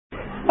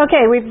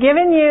Okay, we've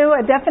given you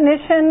a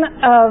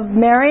definition of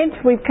marriage.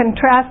 We've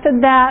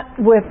contrasted that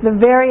with the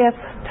various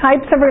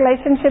types of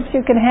relationships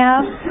you can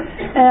have.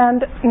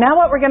 And now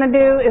what we're going to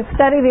do is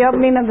study the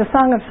opening of the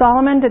Song of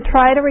Solomon to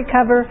try to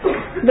recover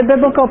the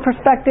biblical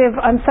perspective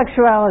on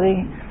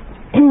sexuality.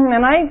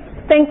 And I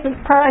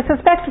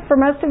suspect for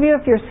most of you,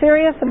 if you're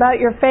serious about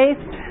your faith,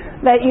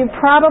 that you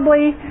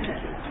probably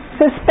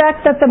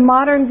suspect that the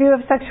modern view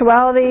of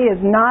sexuality is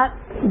not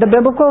the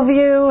biblical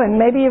view, and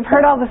maybe you've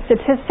heard all the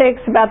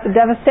statistics about the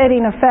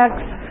devastating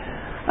effects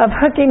of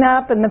hooking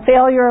up and the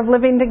failure of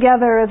living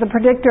together as a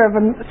predictor of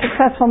a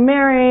successful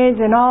marriage,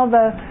 and all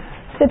the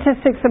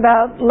statistics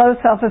about low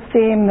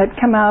self-esteem that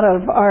come out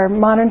of our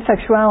modern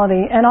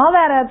sexuality. And all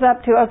that adds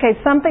up to, okay,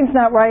 something's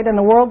not right in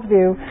the world's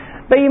view,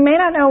 but you may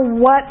not know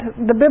what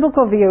the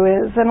biblical view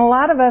is. And a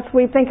lot of us,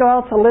 we think,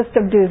 oh, it's a list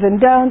of do's and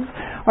don'ts,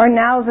 or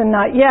nows and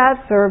not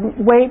yets, or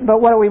wait,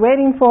 but what are we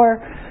waiting for?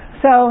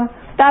 So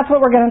that's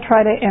what we're going to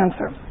try to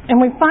answer. And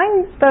we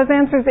find those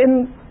answers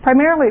in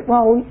primarily,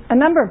 a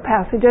number of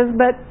passages,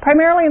 but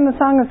primarily in the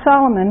Song of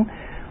Solomon,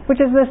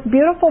 which is this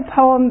beautiful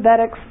poem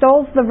that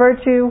extols the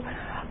virtue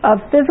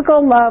of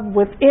physical love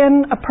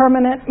within a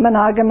permanent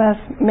monogamous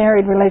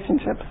married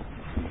relationship.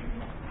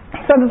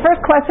 So the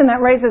first question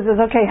that raises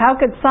is, okay, how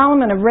could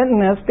Solomon have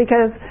written this?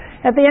 Because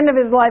at the end of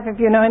his life, if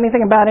you know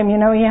anything about him, you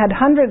know he had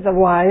hundreds of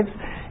wives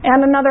and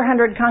another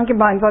 100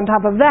 concubines on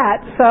top of that.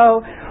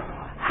 So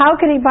how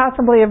could he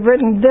possibly have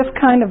written this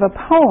kind of a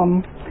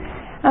poem?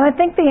 And I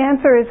think the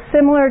answer is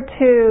similar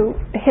to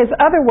his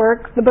other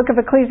work, the book of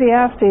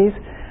Ecclesiastes,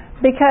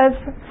 because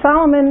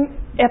Solomon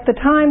at the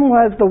time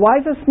was the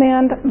wisest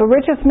man, the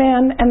richest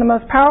man, and the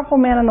most powerful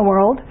man in the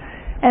world,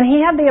 and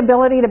he had the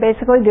ability to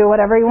basically do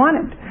whatever he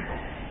wanted.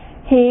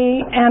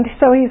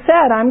 So he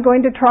said, I'm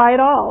going to try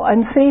it all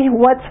and see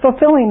what's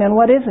fulfilling and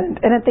what isn't.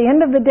 And at the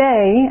end of the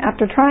day,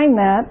 after trying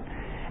that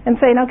and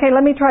saying, okay,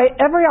 let me try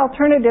every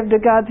alternative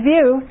to God's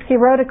view, he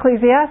wrote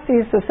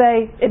Ecclesiastes to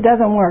say it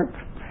doesn't work.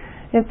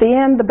 At the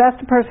end, the best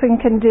a person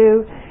can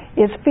do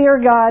is fear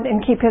God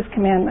and keep His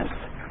commandments.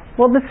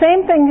 Well, the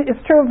same thing is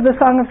true of the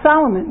Song of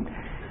Solomon.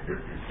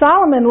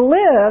 Solomon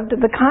lived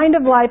the kind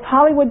of life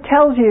Hollywood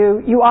tells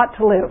you you ought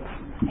to live.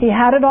 He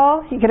had it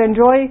all. He could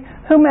enjoy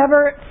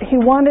whomever he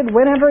wanted,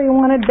 whenever he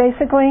wanted,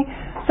 basically.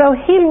 So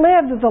he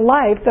lived the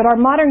life that our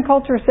modern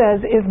culture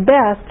says is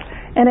best.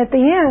 And at the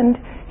end,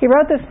 he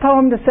wrote this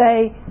poem to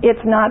say,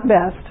 it's not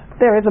best.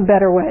 There is a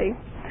better way.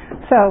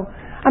 So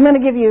I'm going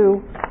to give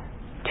you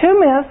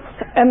 2 myths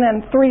and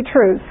then 3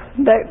 truths.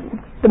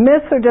 The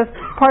myths are just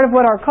part of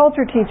what our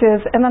culture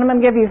teaches, and then I'm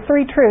going to give you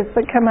 3 truths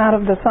that come out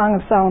of the Song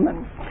of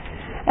Solomon.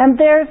 And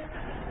there's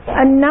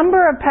a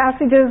number of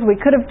passages we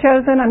could have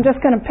chosen. I'm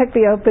just going to pick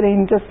the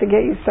opening just to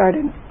get you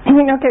started.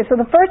 Okay, so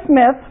the first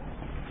myth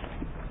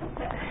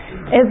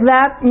is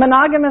that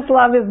monogamous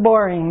love is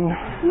boring.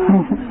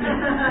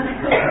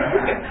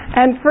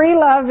 And free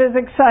love is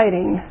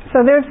exciting.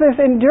 So there's this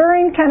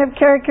enduring kind of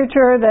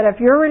caricature that if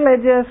you're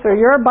religious or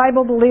you're a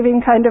Bible-believing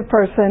kind of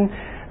person,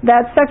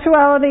 that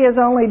sexuality is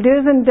only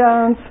do's and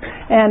don'ts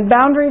and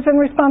boundaries and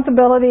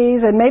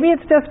responsibilities, and maybe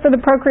it's just for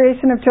the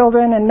procreation of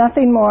children and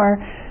nothing more.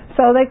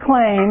 So they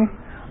claim.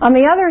 On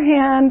the other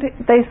hand,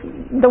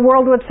 the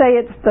world would say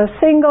it's the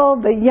single,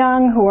 the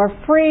young, who are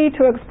free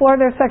to explore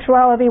their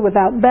sexuality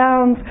without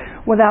bounds,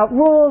 without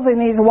rules, in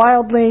these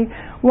wildly,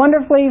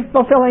 wonderfully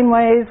fulfilling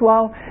ways,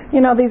 while,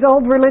 these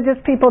old religious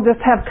people just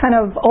have kind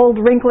of old,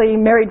 wrinkly,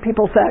 married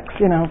people sex,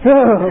 So,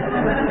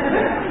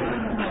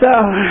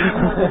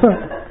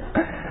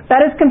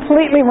 that is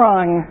completely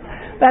wrong.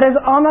 That is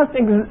almost,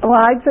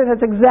 I'd say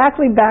that's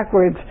exactly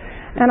backwards.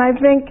 And I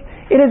think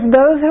it is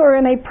those who are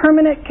in a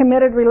permanent,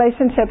 committed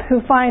relationship who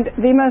find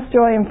the most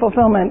joy and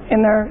fulfillment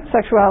in their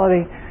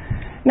sexuality.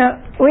 Now,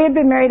 we had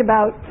been married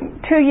about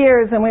 2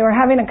 years, and we were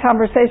having a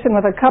conversation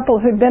with a couple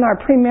who'd been our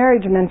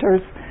pre-marriage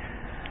mentors.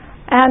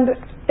 And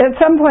at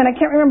some point, I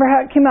can't remember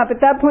how it came up, at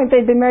that point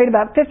they'd been married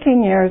about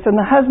 15 years, and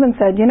the husband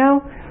said,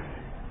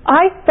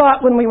 I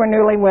thought when we were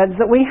newlyweds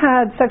that we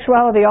had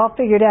sexuality all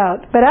figured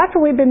out, but after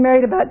we'd been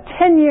married about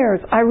 10 years,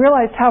 I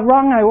realized how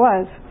wrong I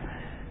was.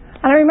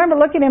 And I remember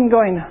looking at him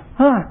going,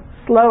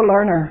 slow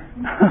learner.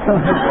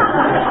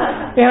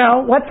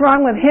 What's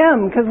wrong with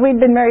him? Because we'd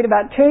been married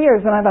about 2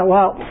 years, and I thought,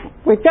 well,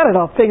 we've got it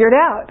all figured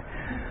out.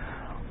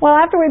 Well,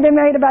 after we'd been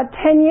married about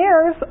 10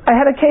 years, I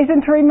had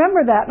occasion to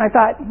remember that, and I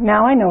thought,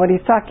 now I know what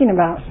he's talking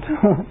about.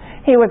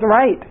 He was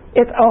right.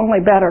 It's only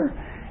better.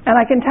 And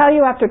I can tell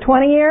you after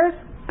 20 years,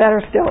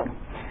 better still.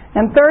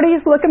 And 30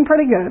 is looking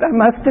pretty good, I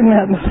must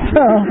admit.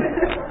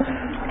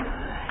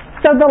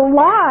 So the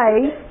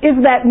lie is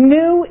that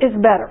new is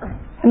better.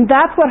 And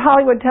that's what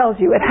Hollywood tells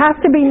you. It has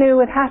to be new,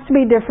 it has to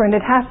be different,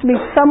 it has to be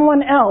someone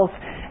else,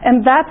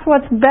 and that's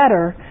what's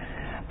better.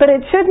 But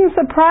it shouldn't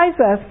surprise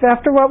us,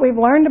 after what we've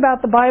learned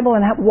about the Bible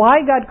and why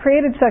God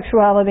created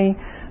sexuality,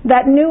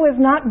 that new is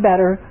not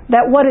better,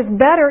 that what is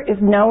better is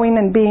knowing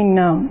and being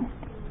known.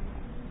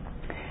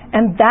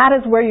 And that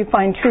is where you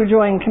find true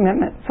joy and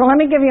commitment. So let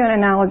me give you an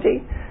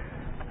analogy.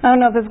 I don't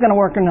know if this is going to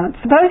work or not.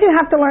 Suppose you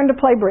have to learn to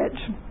play bridge.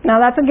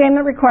 Now that's a game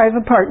that requires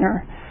a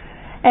partner.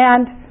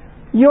 And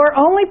Your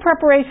only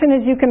preparation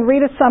is you can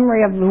read a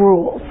summary of the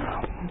rules.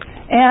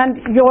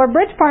 And your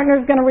bridge partner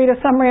is going to read a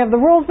summary of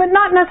the rules, but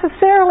not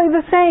necessarily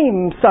the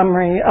same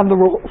summary of the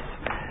rules.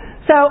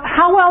 So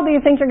how well do you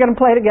think you're going to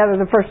play together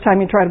the first time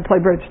you try to play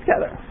bridge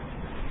together?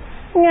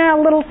 Yeah,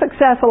 a little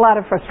success, a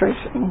lot of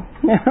frustration.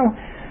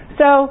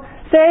 So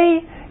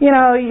say,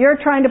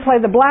 you're trying to play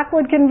the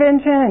Blackwood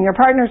Convention and your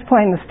partner's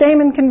playing the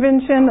Stamen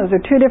Convention. Those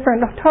are two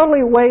different,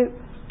 totally ways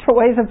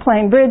of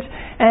playing bridge.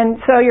 And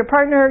so your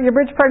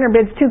bridge partner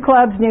bids 2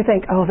 clubs and you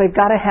think, oh, they've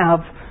got to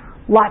have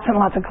lots and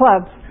lots of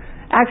clubs.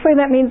 Actually,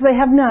 that means they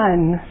have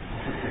none.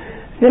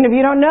 Then if you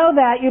don't know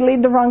that, you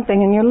lead the wrong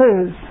thing and you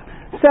lose.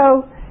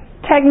 So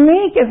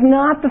technique is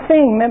not the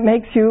thing that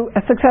makes you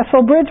a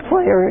successful bridge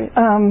player.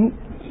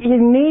 You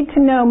need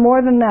to know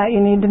more than that. You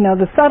need to know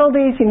the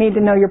subtleties. You need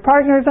to know your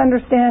partner's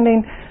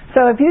understanding.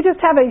 So if you just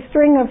have a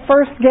string of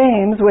first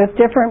games with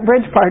different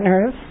bridge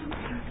partners,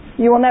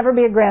 you will never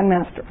be a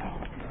grandmaster.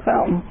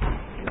 So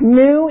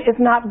new is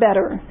not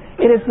better.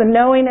 It is the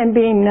knowing and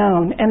being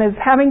known. And it's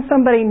having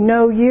somebody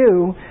know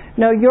you,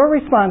 know your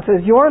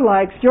responses, your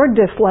likes, your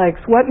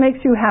dislikes, what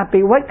makes you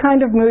happy, what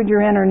kind of mood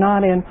you're in or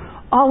not in.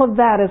 All of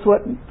that is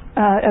what,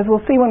 as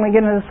we'll see when we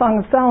get into the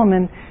Song of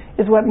Solomon,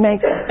 is what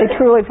makes a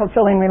truly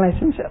fulfilling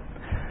relationship.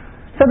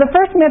 So the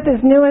first myth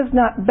is new is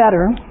not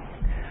better.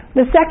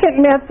 The second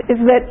myth is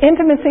that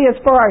intimacy is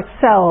for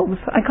ourselves.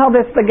 I call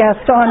this the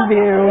Gaston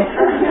view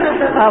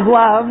of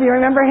love. You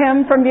remember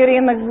him from Beauty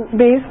and the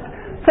Beast?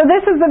 So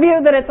this is the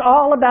view that it's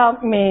all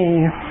about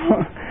me.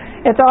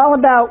 It's all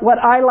about what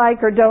I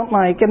like or don't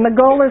like. And the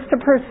goal is to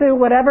pursue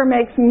whatever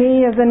makes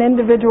me as an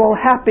individual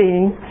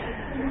happy.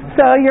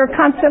 So you're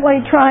constantly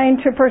trying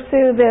to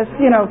pursue this,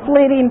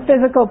 fleeting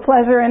physical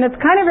pleasure, and it's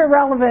kind of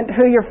irrelevant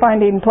who you're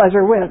finding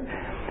pleasure with.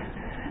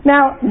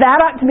 Now, that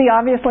ought to be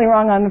obviously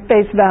wrong on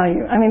face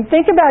value. I mean,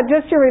 think about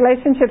just your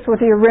relationships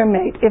with your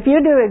roommate. If you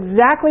do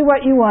exactly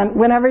what you want,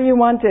 whenever you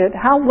want it,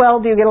 how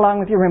well do you get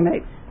along with your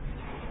roommate?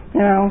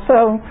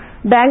 So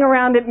bang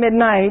around at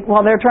midnight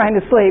while they're trying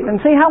to sleep and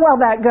see how well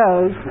that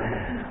goes.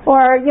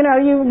 Or, you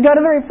go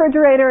to the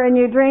refrigerator and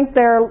you drink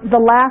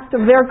the last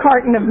of their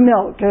carton of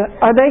milk.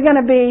 Are they going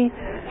to be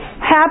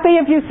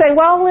happy if you say,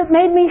 well, it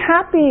made me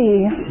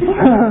happy?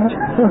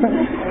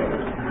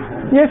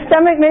 Your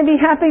stomach may be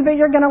happy, but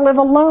you're going to live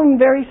alone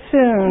very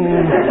soon.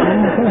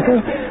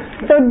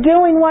 So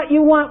doing what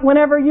you want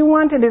whenever you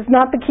want it is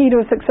not the key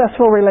to a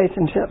successful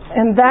relationship.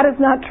 And that is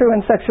not true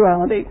in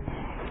sexuality.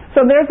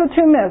 So there's the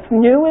 2 myths.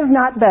 New is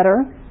not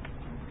better.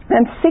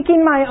 And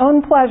seeking my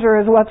own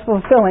pleasure is what's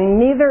fulfilling.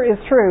 Neither is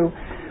true.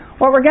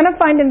 What we're going to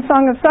find in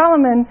Song of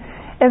Solomon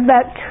is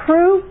that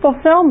true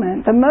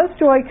fulfillment, the most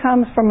joy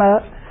comes from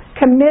a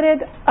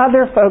committed,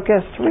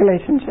 other-focused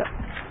relationship.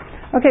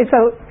 Okay,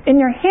 so in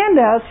your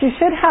handouts, you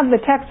should have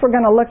the text we're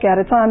going to look at.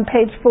 It's on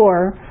page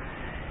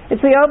 4.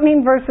 It's the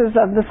opening verses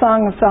of the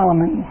Song of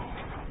Solomon.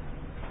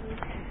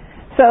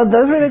 So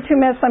those are the 2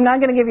 myths. I'm not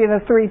going to give you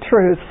the 3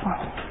 truths.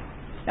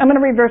 I'm going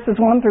to read verses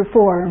 1 through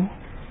 4.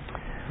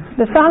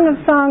 The Song of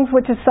Songs,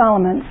 which is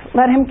Solomon's.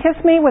 Let him kiss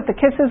me with the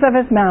kisses of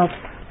his mouth,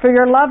 for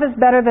your love is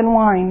better than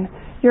wine.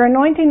 Your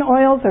anointing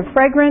oils are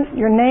fragrant,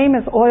 your name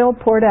is oil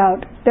poured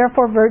out.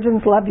 Therefore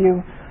virgins love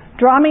you.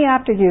 Draw me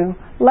after you.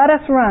 Let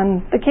us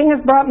run. The king has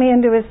brought me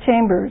into his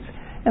chambers.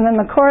 And then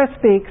the chorus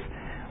speaks,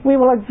 we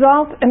will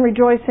exalt and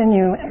rejoice in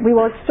you. We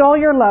will extol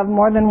your love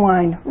more than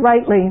wine.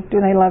 Rightly do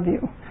they love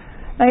you.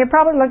 Now you're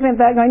probably looking at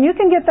that going, you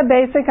can get the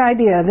basic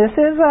idea. This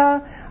is,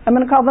 I'm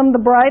going to call them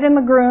the bride and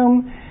the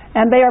groom.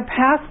 And they are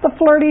past the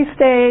flirty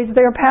stage.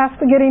 They are past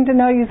the getting to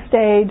know you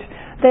stage.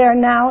 They are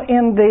now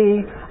in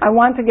the I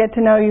want to get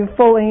to know you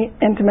fully,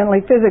 intimately,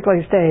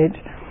 physically stage.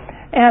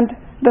 And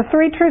the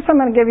 3 truths I'm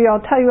going to give you,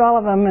 I'll tell you all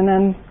of them, and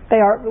then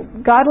they are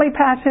godly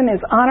passion is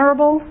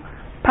honorable,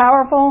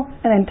 powerful,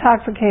 and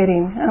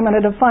intoxicating. I'm going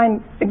to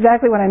define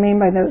exactly what I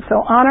mean by those.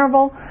 So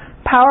honorable,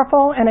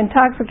 powerful, and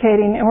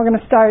intoxicating, and we're going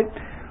to start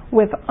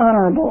with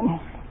honorable.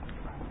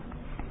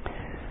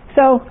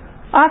 So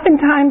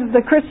oftentimes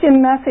the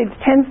Christian message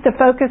tends to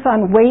focus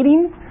on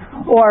waiting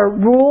or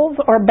rules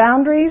or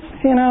boundaries,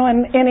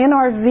 and in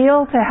our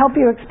zeal to help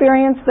you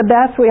experience the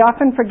best, we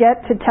often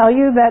forget to tell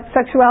you that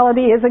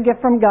sexuality is a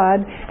gift from God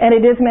and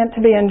it is meant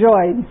to be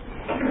enjoyed.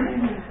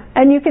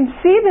 And you can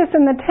see this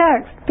in the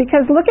text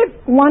because look at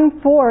 1:4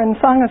 in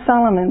Song of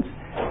Solomon.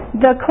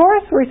 The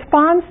chorus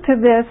responds to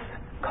this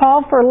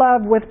call for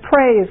love with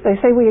praise. They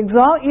say, we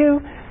exalt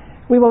you.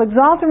 We will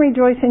exalt and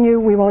rejoice in you.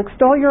 We will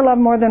extol your love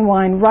more than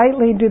wine.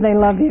 Rightly do they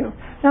love you.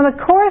 Now the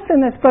chorus in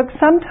this book,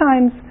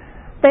 sometimes,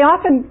 they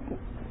often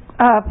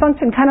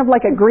function kind of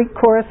like a Greek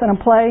chorus in a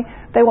play.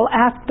 They will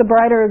ask the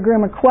bride or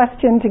groom a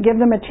question to give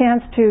them a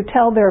chance to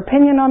tell their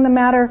opinion on the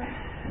matter.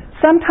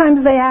 Sometimes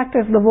they act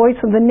as the voice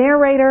of the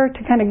narrator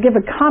to kind of give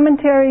a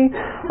commentary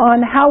on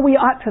how we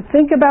ought to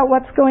think about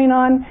what's going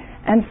on.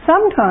 And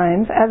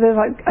sometimes, as is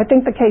I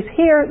think the case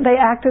here, they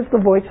act as the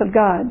voice of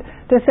God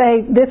to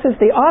say this is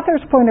the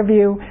author's point of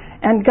view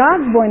and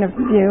God's point of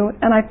view.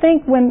 And I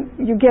think when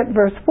you get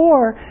verse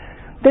 4,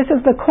 this is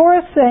the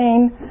chorus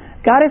saying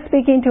God is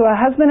speaking to a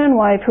husband and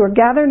wife who are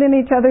gathered in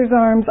each other's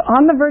arms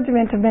on the verge of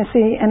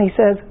intimacy, and he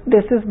says,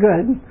 this is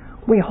good.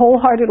 We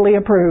wholeheartedly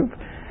approve.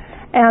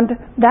 And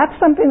that's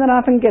something that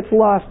often gets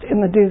lost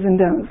in the do's and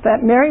don'ts.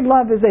 That married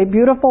love is a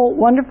beautiful,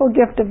 wonderful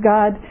gift of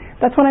God.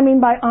 That's what I mean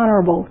by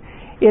honorable.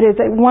 It is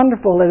a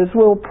wonderful. It is,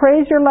 we'll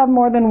praise your love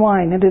more than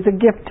wine. It is a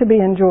gift to be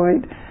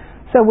enjoyed.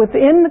 So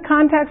within the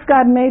context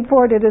God made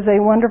for it, it is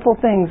a wonderful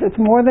thing. It's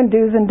more than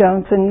do's and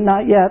don'ts and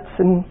not yets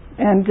and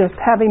just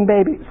having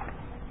babies.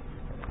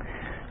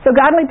 So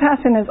godly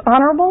passion is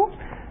honorable.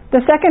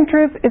 The second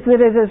truth is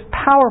that it is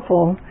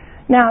powerful.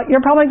 Now,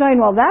 you're probably going,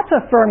 well, that's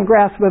a firm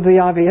grasp of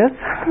the obvious.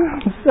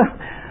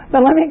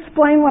 But let me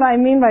explain what I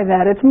mean by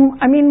that.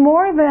 I mean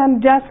more than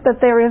just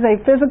that there is a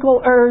physical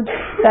urge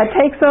that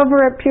takes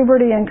over at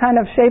puberty and kind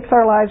of shapes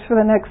our lives for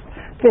the next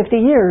 50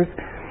 years.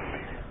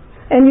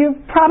 And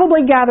you've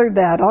probably gathered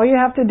that. All you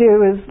have to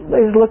do is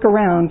look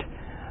around.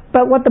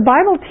 But what the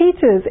Bible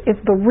teaches is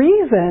the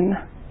reason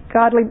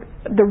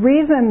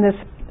this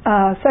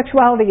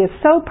sexuality is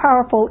so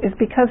powerful is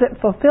because it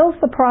fulfills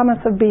the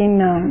promise of being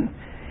known.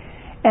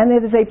 And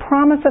it is a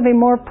promise of a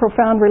more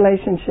profound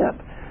relationship.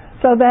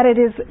 So that it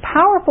is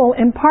powerful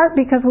in part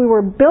because we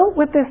were built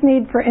with this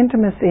need for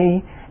intimacy,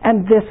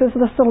 and this is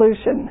the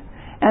solution.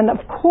 And of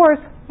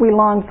course, we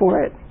long for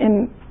it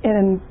in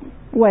many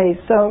ways.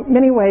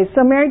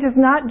 So marriage is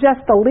not just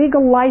the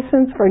legal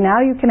license for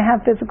now you can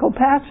have physical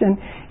passion.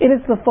 It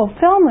is the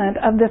fulfillment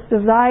of this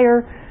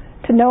desire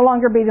to no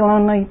longer be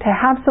lonely, to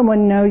have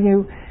someone know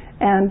you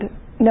and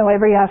know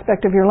every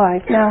aspect of your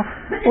life. Now,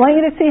 I want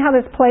you to see how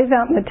this plays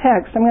out in the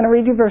text. I'm going to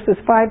read you verses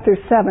 5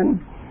 through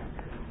 7.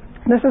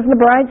 This is the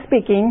bride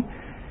speaking.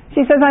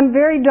 She says, I'm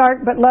very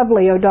dark but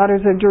lovely, O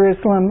daughters of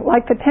Jerusalem,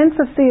 like the tents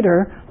of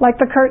cedar, like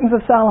the curtains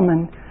of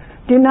Solomon.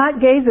 Do not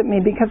gaze at me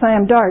because I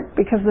am dark,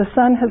 because the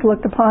sun has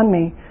looked upon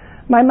me.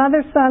 My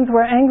mother's sons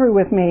were angry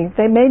with me.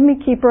 They made me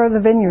keeper of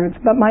the vineyards,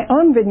 but my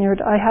own vineyard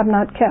I have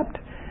not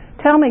kept.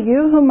 Tell me,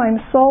 you whom my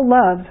soul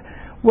loves,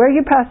 where you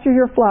pasture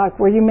your flock,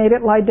 where you made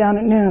it lie down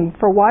at noon.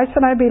 For why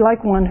should I be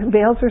like one who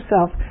veils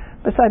herself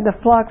beside the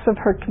flocks of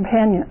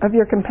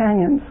your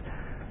companions?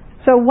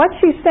 So what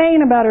she's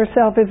saying about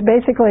herself is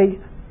basically,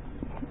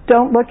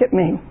 don't look at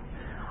me.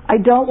 I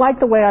don't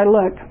like the way I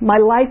look. My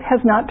life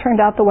has not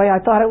turned out the way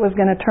I thought it was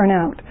going to turn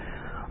out.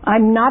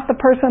 I'm not the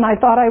person I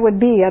thought I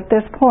would be at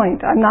this point.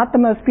 I'm not the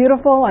most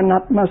beautiful. I'm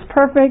not the most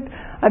perfect.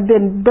 I've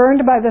been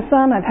burned by the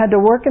sun. I've had to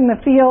work in the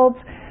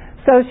fields.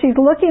 So she's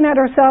looking at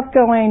herself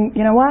going,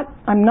 you know what?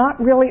 I'm not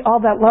really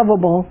all that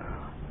lovable.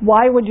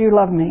 Why would you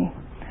love me?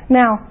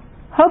 Now,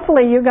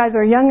 hopefully you guys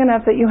are young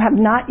enough that you have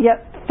not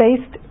yet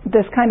faced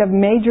this kind of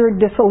major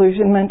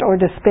disillusionment or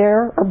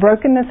despair or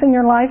brokenness in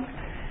your life.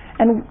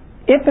 And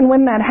if and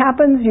when that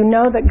happens, you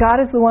know that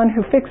God is the one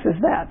who fixes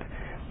that.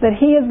 That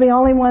He is the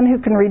only one who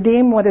can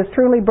redeem what is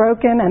truly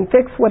broken and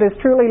fix what is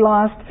truly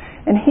lost.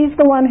 And He's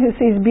the one who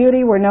sees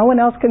beauty where no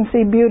one else can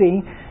see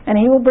beauty. And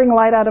He will bring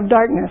light out of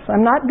darkness.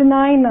 I'm not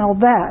denying all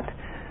that.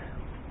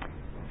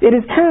 It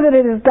is true that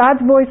it is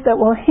God's voice that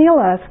will heal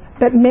us,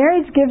 but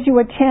marriage gives you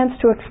a chance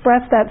to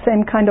express that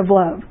same kind of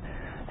love.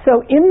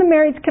 So in the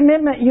marriage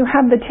commitment, you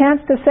have the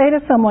chance to say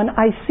to someone,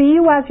 I see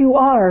you as you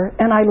are,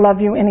 and I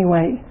love you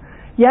anyway.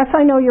 Yes,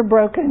 I know you're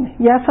broken.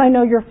 Yes, I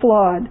know you're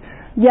flawed.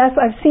 Yes,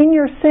 I've seen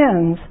your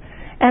sins.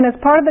 And as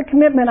part of the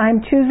commitment,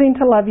 I'm choosing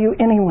to love you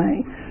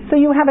anyway. So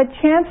you have a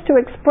chance to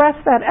express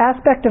that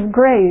aspect of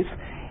grace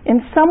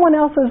in someone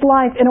else's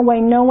life in a way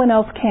no one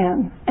else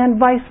can,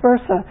 and vice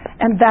versa.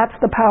 And that's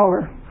the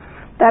power.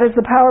 That is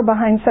the power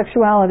behind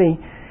sexuality.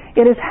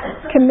 It is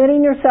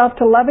committing yourself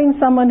to loving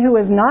someone who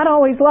is not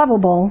always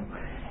lovable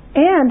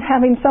and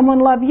having someone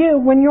love you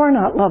when you're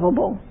not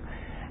lovable.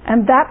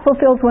 And that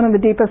fulfills one of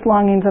the deepest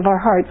longings of our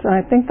hearts, and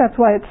I think that's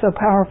why it's so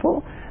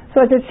powerful.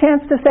 So it's a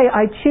chance to say,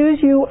 I choose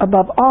you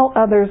above all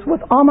others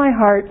with all my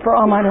heart for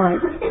all my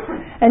life.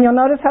 And you'll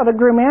notice how the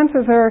groom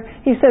answers her.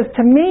 He says,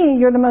 to me,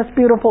 you're the most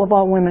beautiful of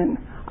all women.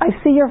 I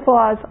see your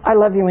flaws. I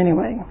love you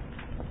anyway.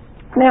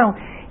 Now,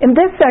 in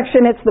this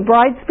section, it's the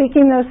bride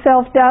speaking those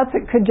self-doubts.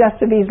 It could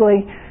just as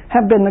easily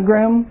have been the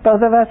groom.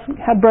 Both of us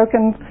are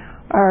broken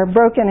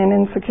and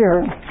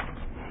insecure.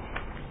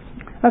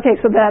 Okay,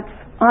 so that's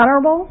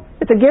honorable.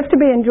 It's a gift to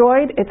be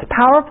enjoyed. It's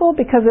powerful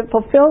because it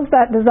fulfills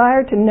that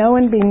desire to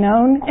know and be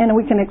known, and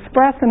we can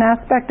express an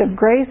aspect of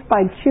grace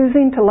by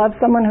choosing to love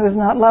someone who is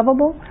not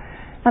lovable.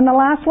 And the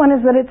last one is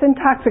that it's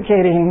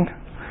intoxicating.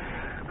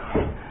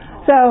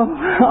 So,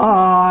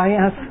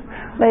 yes,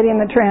 Lady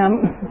in the Tram.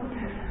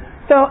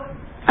 So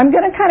I'm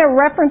going to kind of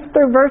reference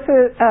through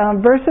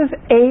verses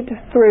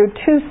 8 through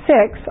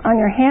 2:6 on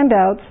your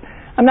handouts.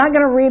 I'm not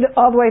going to read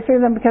all the way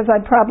through them because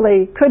I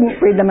probably couldn't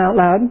read them out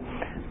loud.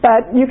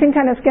 But you can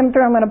kind of skim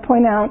through. I'm going to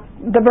point out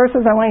the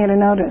verses I want you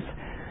to notice.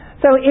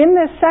 So in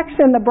this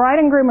section, the bride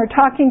and groom are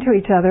talking to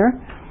each other.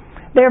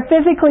 They're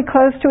physically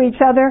close to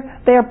each other.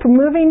 They are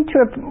moving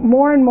to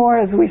more and more,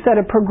 as we said,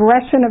 a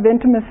progression of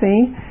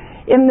intimacy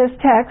in this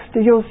text.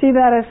 You'll see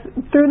that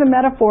through the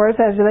metaphors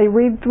as they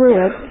read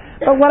through it.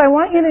 But what I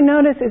want you to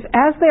notice is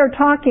as they're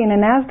talking and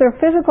as their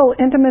physical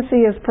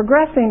intimacy is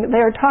progressing, they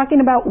are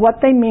talking about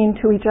what they mean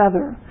to each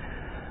other.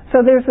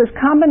 So there's this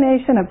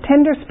combination of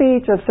tender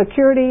speech, of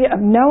security,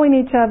 of knowing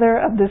each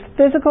other, of this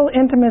physical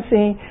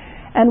intimacy,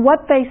 and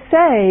what they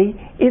say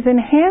is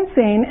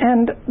enhancing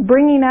and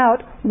bringing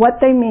out what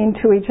they mean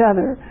to each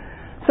other.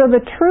 So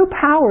the true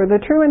power,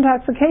 the true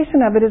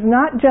intoxication of it is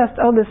not just,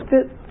 oh, this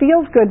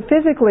feels good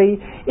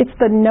physically, it's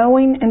the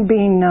knowing and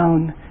being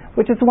known,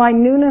 which is why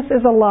newness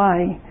is a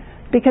lie,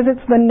 because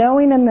it's the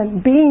knowing and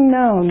the being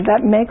known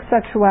that makes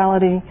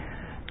sexuality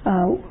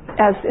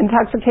as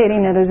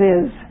intoxicating as it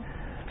is.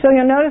 So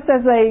you'll notice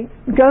as they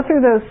go through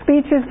those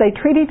speeches, they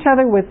treat each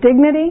other with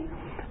dignity.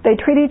 They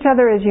treat each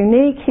other as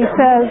unique. He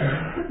says,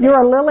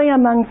 you're a lily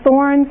among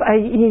thorns.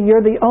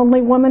 You're the only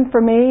woman for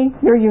me.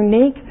 You're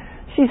unique.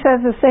 She says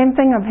the same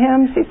thing of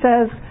him. She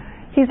says,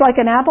 he's like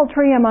an apple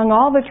tree among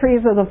all the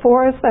trees of the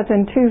forest. That's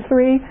in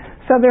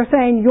 2:3. So they're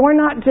saying, you're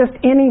not just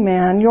any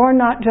man. You're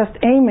not just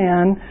a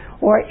man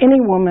or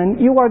any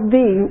woman. You are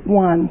the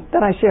one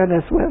that I share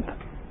this with.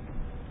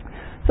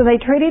 So they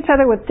treat each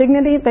other with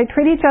dignity. They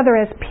treat each other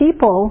as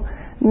people,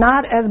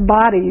 not as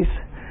bodies.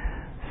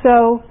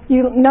 So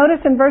you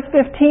notice in verse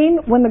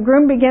 15, when the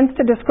groom begins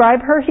to describe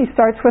her, he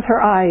starts with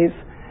her eyes.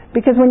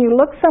 Because when you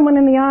look someone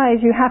in the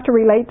eyes, you have to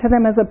relate to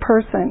them as a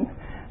person.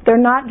 They're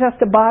not just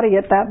a body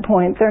at that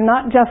point. They're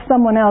not just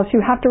someone else.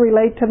 You have to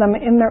relate to them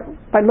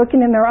by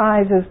looking in their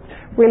eyes as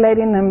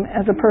relating them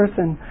as a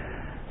person.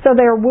 So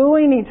they're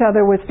wooing each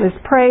other with this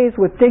praise,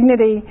 with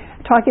dignity,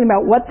 talking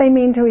about what they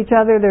mean to each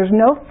other. There's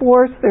no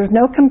force, there's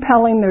no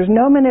compelling, there's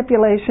no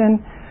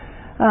manipulation.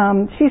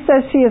 She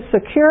says she is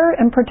secure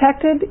and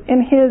protected in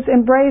his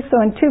embrace.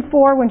 So in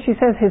 2:4, when she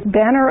says his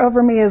banner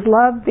over me is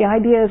love, the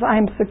idea is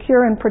I'm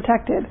secure and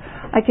protected.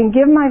 I can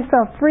give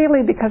myself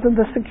freely because of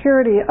the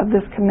security of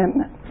this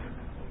commitment.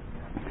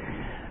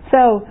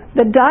 So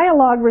the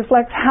dialogue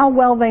reflects how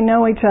well they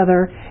know each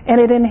other,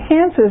 and it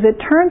enhances, it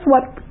turns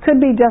what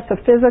could be just a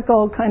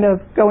physical kind of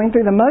going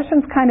through the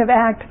motions kind of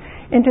act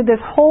into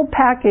this whole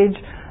package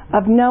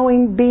of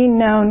knowing, being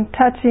known,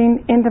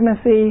 touching,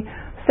 intimacy,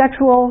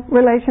 sexual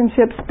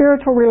relationship,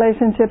 spiritual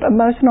relationship,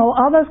 emotional,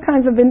 all those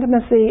kinds of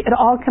intimacy, it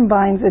all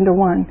combines into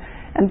one.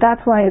 And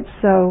that's why it's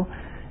so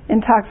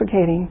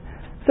intoxicating.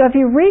 So if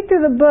you read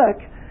through the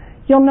book,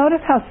 you'll notice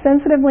how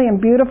sensitively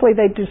and beautifully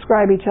they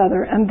describe each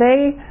other. And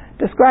they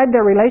describe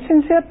their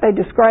relationship, they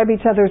describe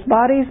each other's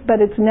bodies, but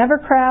it's never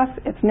crass,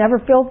 it's never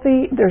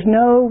filthy, there's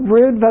no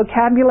rude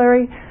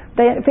vocabulary.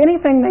 If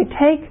anything, they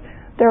take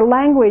their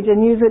language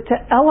and use it to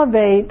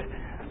elevate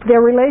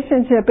their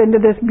relationship into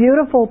this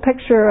beautiful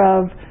picture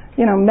of,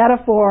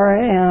 metaphor,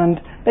 and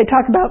they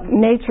talk about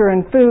nature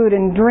and food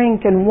and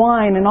drink and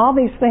wine and all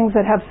these things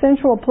that have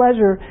sensual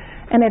pleasure,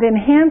 and it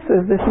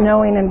enhances this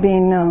knowing and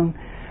being known.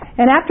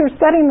 And after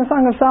studying the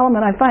Song of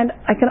Solomon, I find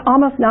I can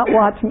almost not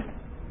watch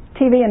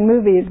TV and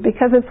movies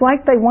because it's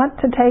like they want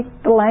to take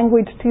the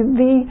language to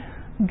the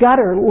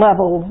gutter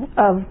level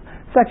of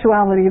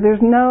sexuality.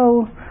 There's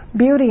no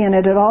beauty in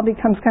it. It all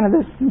becomes kind of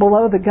this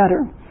below the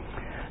gutter.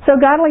 So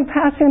godly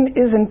passion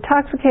is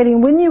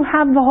intoxicating when you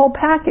have the whole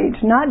package,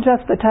 not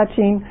just the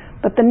touching,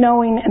 but the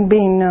knowing and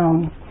being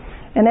known.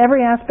 And every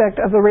aspect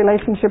of the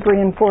relationship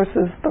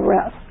reinforces the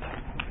rest.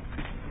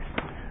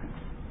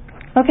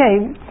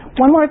 Okay,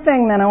 one more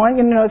thing then I want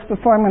you to notice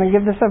before I'm going to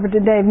give this over to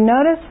Dave.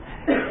 Notice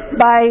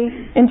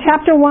in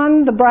chapter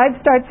 1, the bride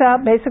starts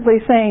out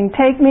basically saying,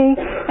 take me,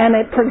 and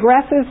it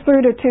progresses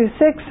through to 2:6.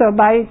 So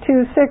by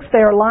 2:6,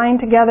 they are lying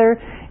together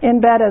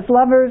in bed as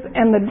lovers,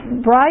 and the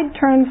bride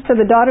turns to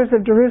the daughters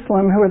of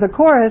Jerusalem, who are the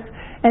chorus,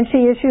 and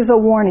she issues a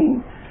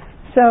warning.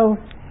 So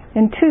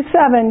in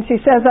 2:7,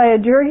 she says, I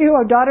adjure you,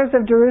 O daughters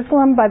of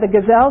Jerusalem, by the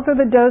gazelles or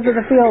the does of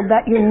the field,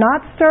 that you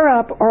not stir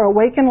up or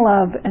awaken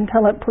love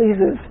until it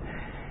pleases.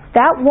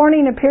 That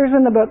warning appears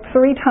in the book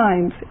 3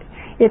 times.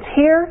 It's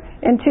here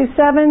in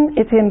 2:7,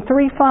 it's in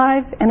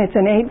 3:5, and it's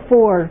in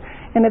 8:4.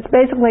 And it's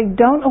basically,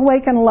 don't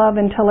awaken love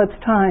until it's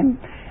time.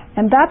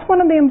 And that's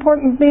one of the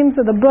important themes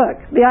of the book.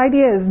 The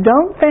idea is,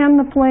 don't fan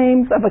the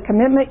flames of a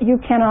commitment you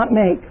cannot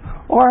make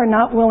or are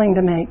not willing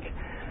to make.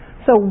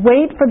 So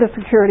wait for the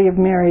security of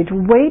marriage.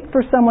 Wait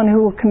for someone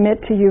who will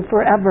commit to you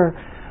forever.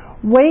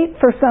 Wait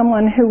for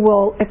someone who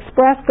will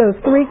express those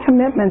 3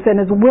 commitments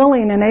and is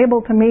willing and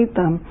able to meet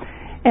them.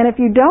 And if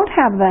you don't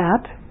have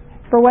that,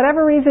 for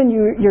whatever reason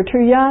you're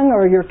too young,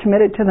 or you're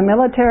committed to the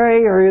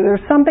military, or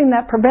there's something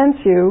that prevents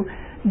you,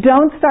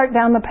 don't start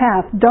down the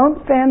path.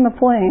 Don't fan the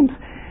flames.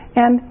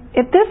 And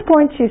at this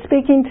point she's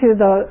speaking to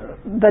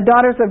the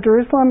daughters of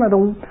Jerusalem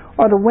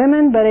or the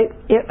women, but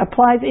it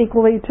applies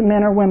equally to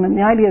men or women.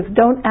 The idea is,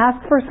 don't ask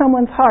for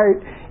someone's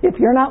heart if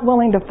you're not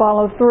willing to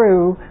follow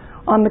through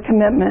on the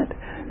commitment.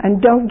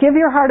 And don't give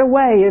your heart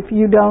away if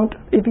you don't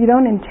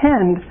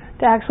intend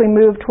to actually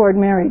move toward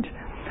marriage.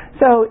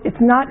 So it's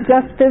not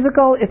just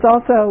physical, it's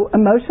also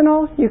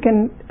emotional. You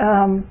can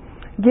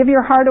give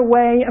your heart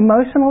away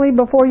emotionally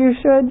before you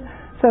should.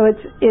 So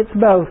it's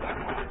both.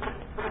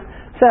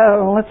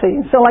 So let's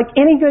see. So like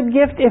any good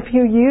gift, if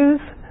you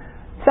use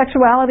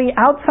sexuality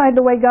outside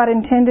the way God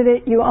intended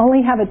it, you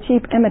only have a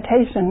cheap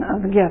imitation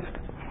of the gift.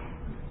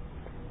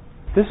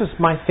 This is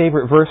my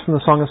favorite verse from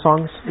the Song of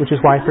Songs, which is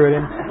why I threw it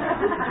in.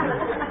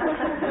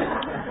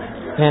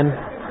 And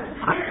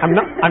I'm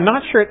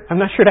not sure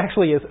it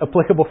actually is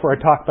applicable for our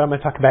talk, but I'm going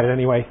to talk about it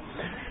anyway.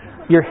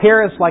 Your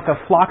hair is like a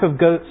flock of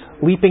goats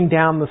leaping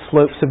down the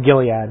slopes of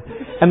Gilead.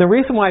 And the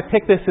reason why I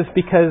picked this is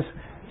because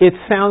it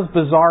sounds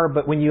bizarre,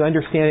 but when you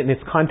understand it in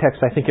its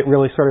context, I think it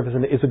really sort of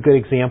is a good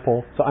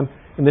example. So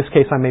in this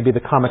case, I may be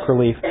the comic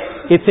relief.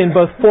 It's in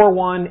both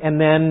 4:1 and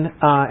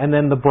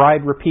then the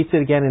bride repeats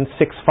it again in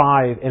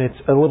 6:5, and it's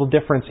a little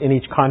difference in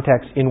each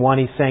context. In one,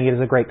 he's saying it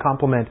is a great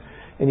compliment.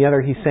 In the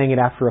other, he's saying it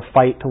after a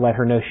fight to let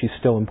her know she's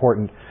still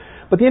important.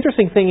 But the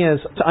interesting thing is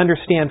to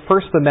understand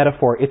first the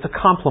metaphor. It's a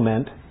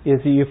compliment.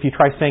 If you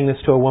try saying this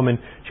to a woman,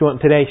 she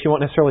won't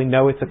necessarily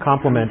know it's a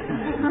compliment.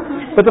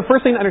 But the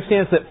first thing to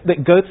understand is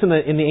that goats in the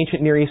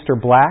ancient Near East are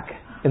black,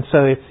 and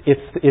so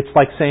it's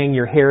like saying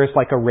your hair is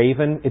like a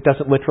raven. It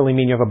doesn't literally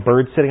mean you have a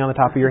bird sitting on the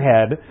top of your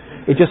head.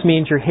 It just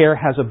means your hair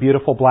has a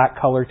beautiful black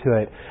color to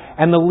it.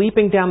 And the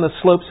leaping down the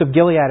slopes of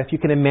Gilead, if you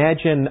can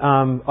imagine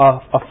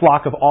a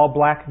flock of all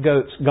black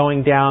goats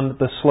going down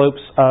the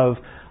slopes of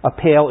a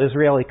pale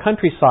Israeli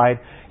countryside,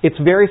 it's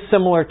very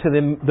similar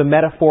to the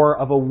metaphor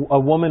of a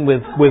woman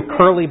with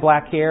curly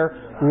black hair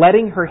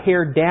letting her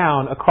hair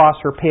down across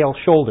her pale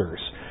shoulders.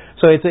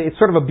 So it's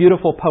sort of a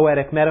beautiful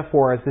poetic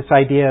metaphor, as this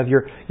idea of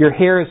your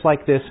hair is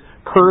like this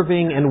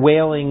curving and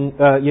wailing,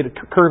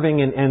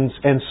 curving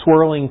and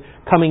swirling,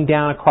 coming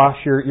down across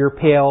your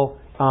pale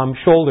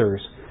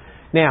shoulders.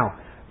 Now,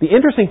 the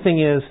interesting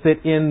thing is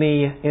that in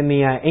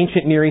the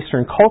ancient Near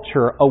Eastern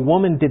culture, a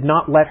woman did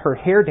not let her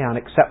hair down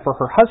except for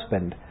her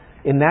husband.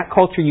 In that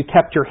culture, you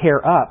kept your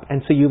hair up,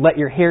 and so you let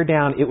your hair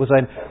down. It was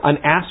an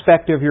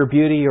aspect of your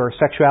beauty or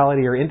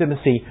sexuality or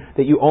intimacy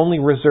that you only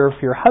reserved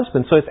for your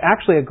husband. So it's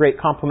actually a great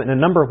compliment in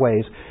a number of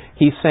ways.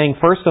 He's saying,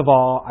 first of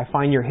all, I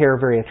find your hair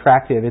very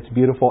attractive. It's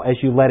beautiful as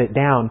you let it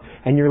down,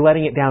 and you're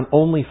letting it down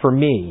only for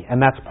me,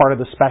 and that's part of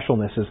the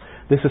specialness.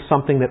 This is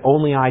something that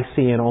only I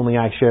see and only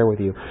I share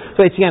with you.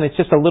 So it's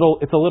just a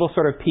little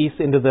sort of piece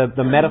into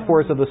the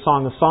metaphors of the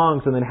Song of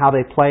Songs, and then how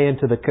they play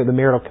into the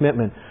marital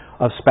commitment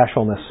of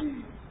specialness.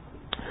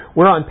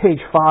 We're on page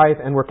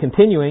 5, and we're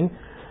continuing,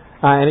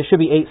 and it should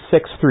be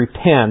 8:6 through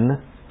 10.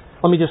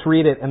 Let me just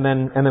read it, and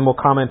then we'll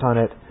comment on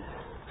it.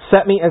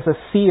 Set me as a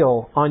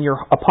seal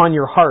upon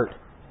your heart,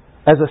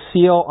 as a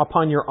seal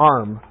upon your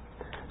arm.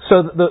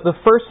 So the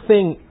first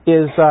thing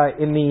is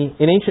in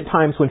ancient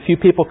times when few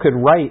people could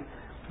write,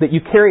 that you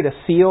carried a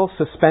seal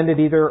suspended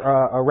either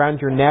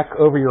around your neck,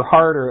 over your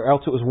heart, or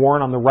else it was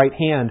worn on the right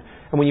hand.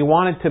 And when you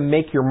wanted to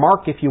make your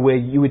mark, if you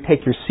would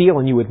take your seal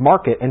and you would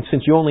mark it. And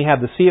since you only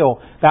had the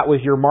seal, that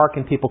was your mark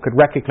and people could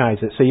recognize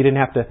it. So you didn't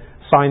have to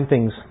sign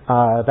things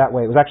that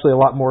way. It was actually a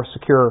lot more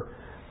secure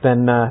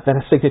than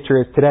a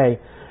signature is today.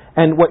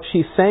 And what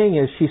she's saying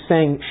is,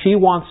 she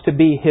wants to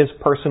be his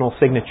personal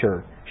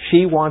signature.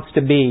 She wants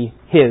to be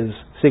his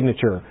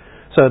signature.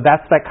 So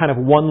that's that kind of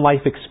one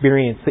life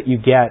experience that you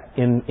get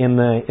in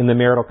the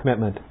marital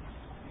commitment.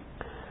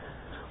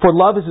 For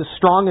love is as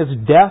strong as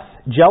death,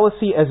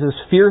 jealousy is as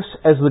fierce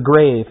as the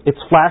grave. Its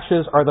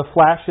flashes are the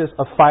flashes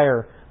of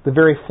fire, the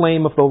very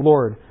flame of the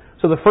Lord.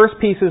 So the first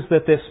piece is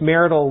that this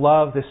marital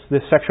love,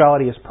 this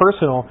sexuality is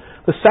personal.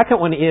 The second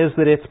one is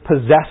that it's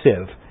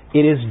possessive.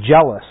 It is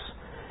jealous.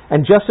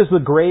 And just as the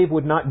grave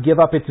would not give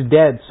up its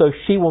dead, so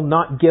she will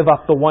not give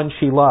up the one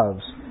she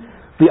loves.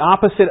 The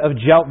opposite of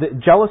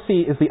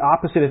jealousy is the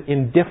opposite of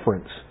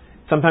indifference.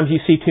 Sometimes you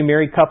see two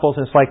married couples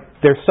and it's like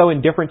they're so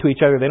indifferent to each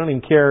other they don't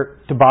even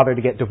care to bother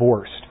to get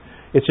divorced.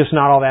 It's just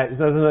not all that. It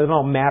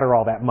doesn't matter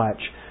all that much.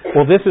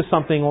 Well, this is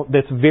something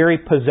that's very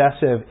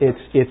possessive.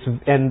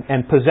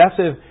 It's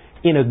possessive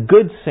in a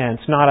good sense,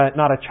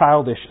 not a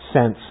childish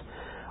sense.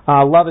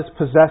 Love is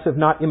possessive,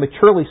 not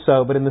immaturely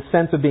so, but in the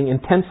sense of being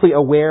intensely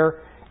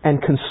aware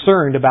and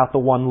concerned about the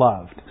one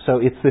loved. So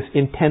it's this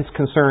intense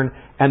concern,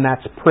 and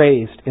that's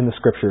praised in the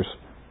Scriptures.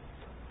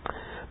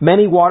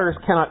 Many waters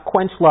cannot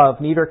quench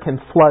love, neither can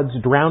floods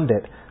drown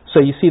it.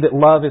 So you see that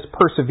love is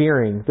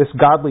persevering. This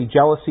godly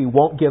jealousy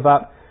won't give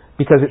up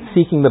because it's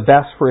seeking the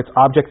best for its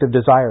object of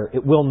desire.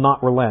 It will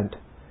not relent.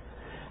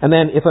 And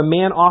then if a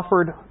man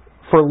offered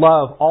for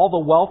love all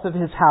the wealth of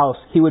his house,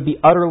 he would be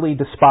utterly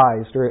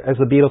despised. Or as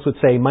the Beatles would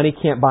say, money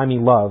can't buy me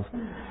love.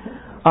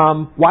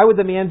 Why would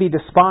the man be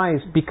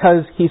despised?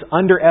 Because he's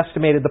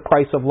underestimated the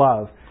price of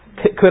love.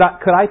 Could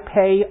I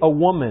pay a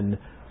woman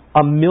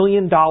 $1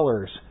 million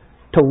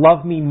to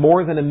love me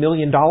more than $1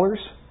 million?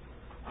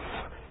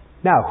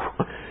 No.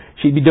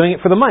 She'd be doing it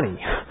for the money.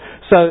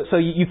 So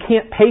you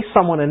can't pay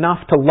someone enough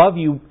to love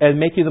you and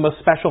make you the most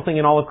special thing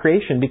in all of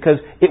creation, because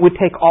it would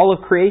take all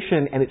of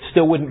creation and it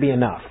still wouldn't be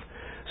enough.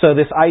 So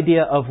this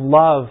idea of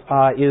love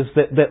is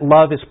that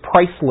love is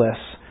priceless.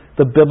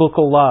 The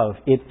biblical love,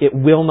 it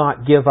will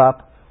not give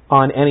up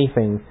on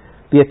anything.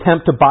 The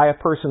attempt to buy a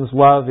person's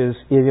love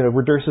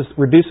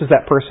reduces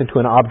that person to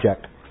an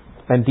object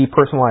and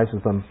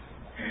depersonalizes them.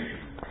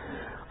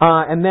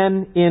 And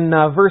then in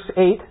verse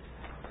 8,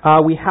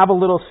 We have a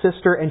little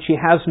sister and she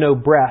has no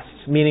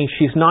breasts, meaning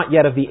she's not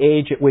yet of the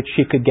age at which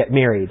she could get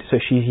married, so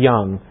she's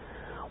young.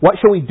 What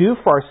shall we do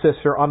for our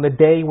sister on the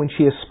day when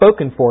she is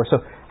spoken for? So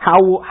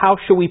how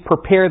shall we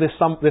prepare this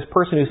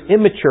person who's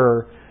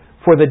immature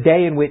for the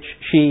day in which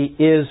she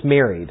is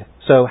married?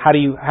 So how do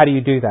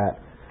you do that?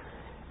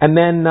 And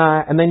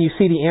then you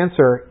see the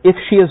answer. If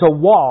she is a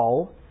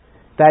wall,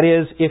 that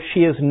is, if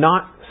she is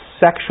not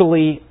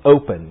sexually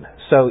open,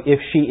 so if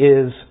she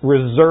is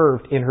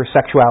reserved in her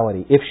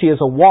sexuality, if she is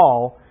a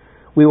wall,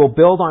 we will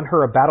build on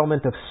her a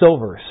battlement of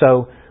silver.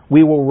 So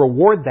we will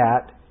reward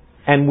that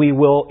and we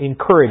will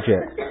encourage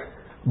it.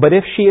 But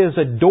if she is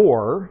a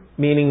door,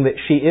 meaning that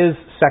she is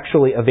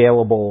sexually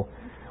available,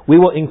 we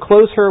will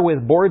enclose her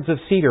with boards of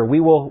cedar. We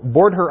will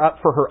board her up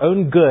for her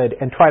own good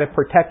and try to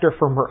protect her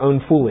from her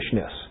own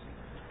foolishness.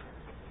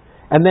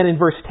 And then in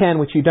verse 10,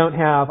 which you don't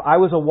have, I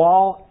was a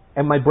wall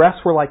and my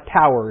breasts were like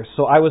towers.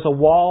 So I was a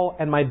wall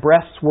and my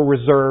breasts were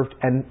reserved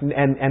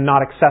and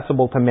not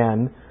accessible to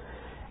men.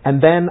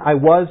 And then I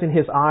was in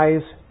his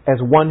eyes as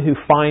one who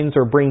finds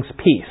or brings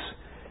peace.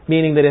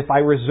 Meaning that if I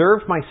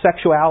reserved my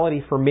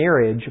sexuality for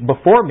marriage,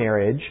 before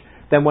marriage,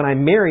 then when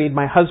I'm married,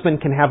 my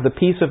husband can have the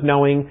peace of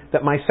knowing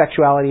that my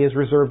sexuality is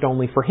reserved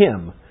only for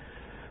him.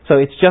 So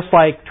it's just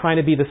like trying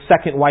to be the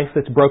second wife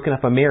that's broken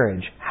up a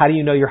marriage. How do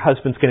you know your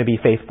husband's going to be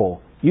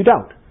faithful? You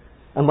don't.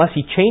 Unless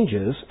he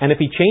changes, and if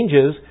he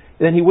changes,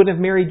 then he wouldn't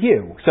have married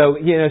you. So,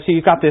 so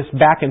you've got this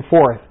back and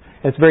forth.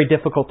 It's very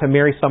difficult to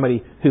marry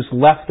somebody who's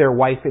left their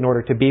wife in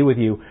order to be with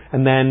you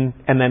and then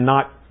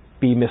not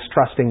be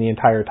mistrusting the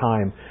entire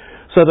time.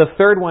 So the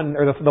third one,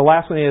 or the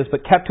last one is,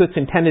 but kept to its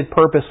intended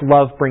purpose,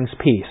 love brings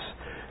peace.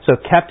 So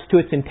kept to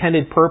its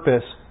intended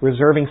purpose,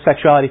 reserving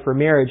sexuality for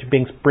marriage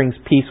brings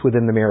peace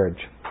within the marriage.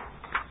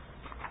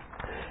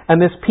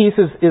 And this peace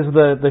is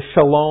the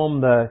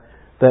shalom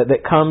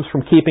that comes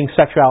from keeping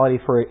sexuality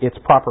for its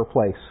proper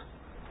place.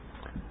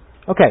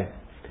 Okay,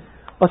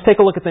 let's take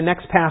a look at the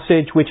next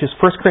passage, which is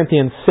 1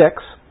 Corinthians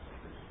 6.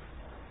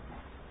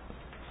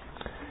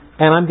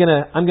 And I'm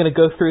gonna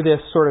go through this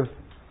sort of.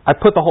 I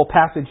put the whole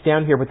passage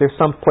down here, but there's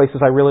some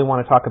places I really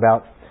want to talk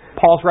about.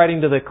 Paul's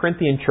writing to the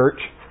Corinthian church,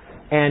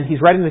 and he's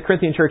writing to the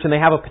Corinthian church, and they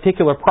have a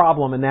particular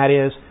problem, and that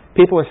is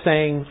people are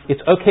saying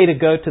it's okay to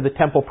go to the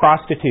temple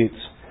prostitutes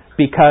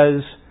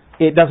because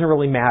it doesn't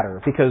really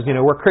matter. Because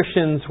we're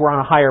Christians, we're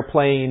on a higher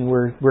plane,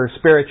 we're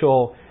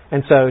spiritual,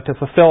 and so to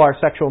fulfill our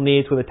sexual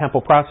needs with the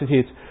temple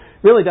prostitutes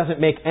really doesn't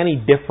make any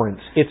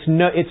difference. It's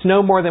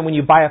no more than when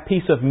you buy a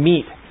piece of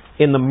meat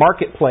in the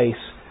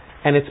marketplace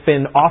and it's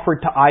been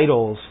offered to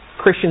idols.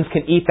 Christians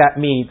can eat that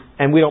meat,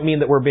 and we don't mean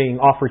that we're being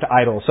offered to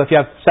idols. So if you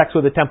have sex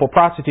with the temple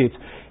prostitutes,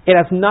 it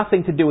has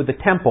nothing to do with the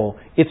temple.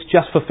 It's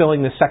just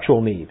fulfilling the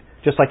sexual need,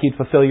 just like you'd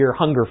fulfill your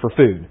hunger for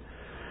food.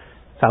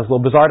 Sounds a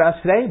little bizarre to us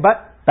today,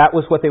 but that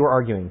was what they were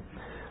arguing.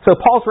 So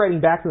Paul's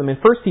writing back to them, and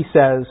first he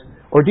says,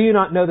 or do you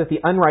not know that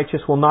the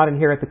unrighteous will not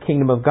inherit the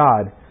kingdom of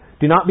God?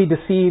 Do not be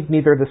deceived,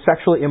 neither the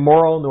sexually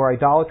immoral, nor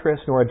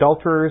idolatrous, nor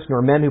adulterers,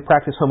 nor men who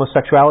practice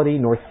homosexuality,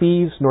 nor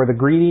thieves, nor the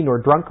greedy, nor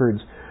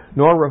drunkards,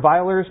 nor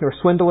revilers, nor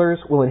swindlers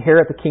will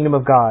inherit the kingdom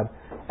of God.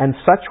 And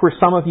such were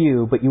some of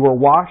you, but you were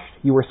washed,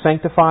 you were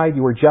sanctified,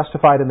 you were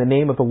justified in the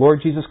name of the Lord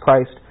Jesus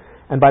Christ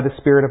and by the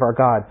Spirit of our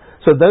God.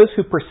 So those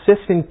who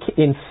persist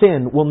in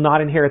sin will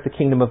not inherit the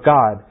kingdom of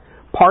God.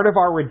 Part of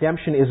our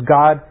redemption is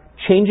God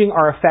changing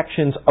our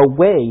affections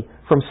away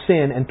from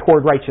sin and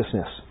toward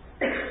righteousness.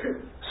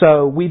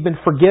 So we've been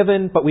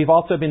forgiven, but we've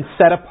also been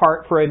set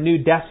apart for a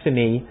new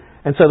destiny.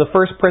 And so the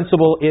first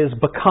principle is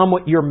become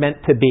what you're meant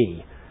to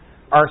be.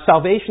 Our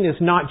salvation is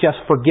not just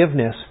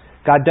forgiveness.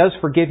 God does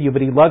forgive you,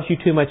 but He loves you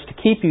too much to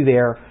keep you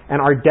there, and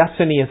our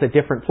destiny is a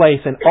different place,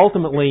 and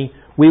ultimately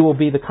we will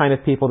be the kind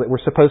of people that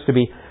we're supposed to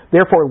be.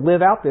 Therefore,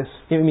 live out this.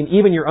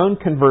 Even your own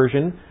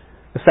conversion,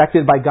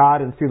 effected by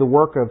God and through the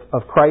work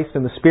of Christ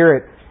and the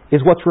Spirit,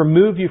 is what's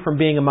removed you from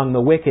being among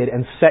the wicked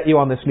and set you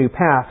on this new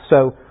path.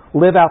 So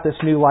live out this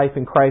new life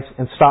in Christ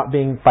and stop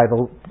being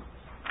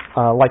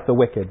like the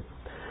wicked.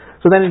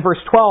 So then in verse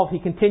 12, he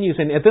continues,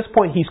 and at this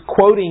point he's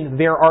quoting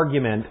their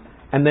argument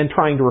and then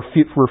trying to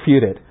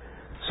refute it.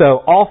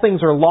 So, all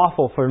things are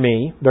lawful for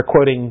me, they're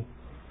quoting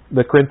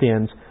the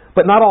Corinthians,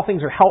 but not all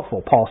things are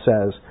helpful, Paul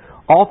says.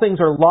 All things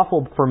are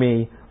lawful for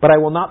me, but I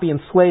will not be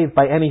enslaved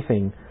by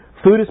anything.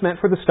 Food is meant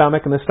for the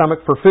stomach and the stomach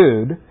for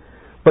food,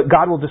 but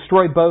God will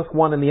destroy both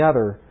one and the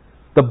other.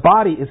 The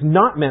body is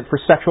not meant for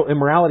sexual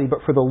immorality, but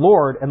for the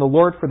Lord, and the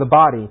Lord for the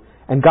body.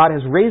 And God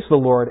has raised the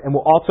Lord and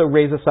will also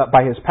raise us up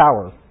by His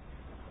power.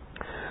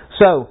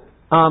 So,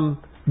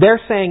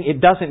 they're saying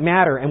it doesn't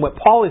matter, and what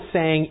Paul is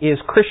saying is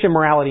Christian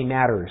morality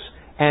matters.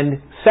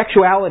 And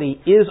sexuality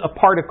is a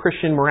part of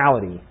Christian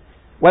morality.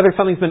 Whether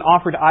something's been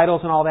offered to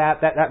idols and all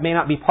that may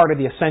not be part of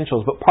the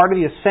essentials, but part of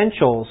the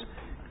essentials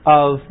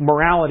of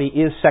morality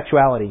is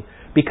sexuality,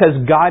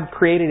 because God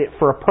created it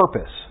for a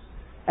purpose,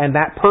 and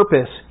that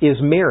purpose is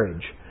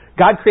marriage.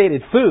 God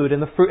created food,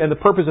 and the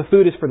purpose of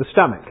food is for the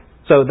stomach.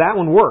 So that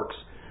one works.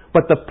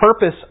 But the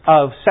purpose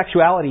of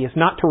sexuality is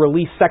not to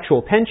release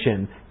sexual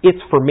tension,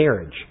 it's for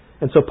marriage.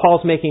 And so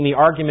Paul's making the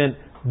argument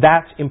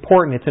That's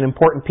important. It's an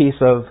important piece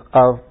of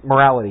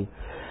morality.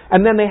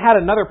 And then they had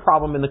another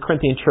problem in the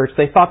Corinthian church.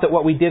 They thought that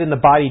what we did in the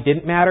body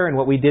didn't matter and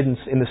what we did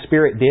in the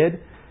spirit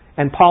did.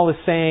 And Paul is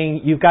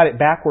saying, you've got it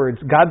backwards.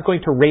 God's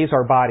going to raise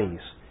our bodies.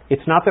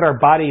 It's not that our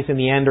bodies in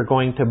the end are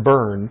going to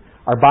burn.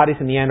 Our bodies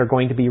in the end are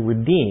going to be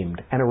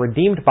redeemed. And a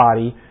redeemed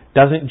body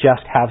doesn't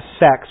just have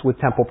sex with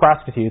temple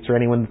prostitutes or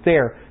anyone that's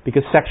there,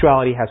 because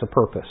sexuality has a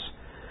purpose.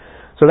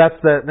 So that's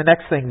the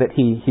next thing that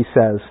he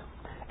says.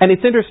 And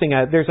it's interesting,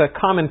 there's a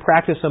common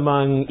practice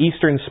among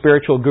Eastern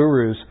spiritual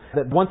gurus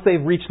that once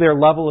they've reached their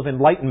level of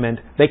enlightenment,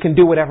 they can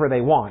do whatever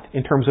they want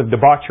in terms of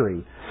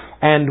debauchery.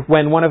 And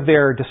when one of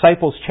their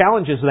disciples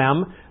challenges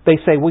them, they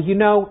say, well, you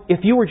know, if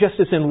you were just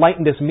as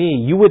enlightened as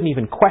me, you wouldn't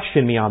even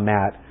question me on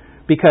that,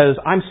 because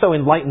I'm so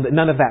enlightened that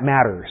none of that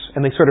matters.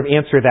 And they sort of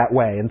answer that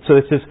way. And so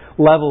it's this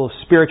level of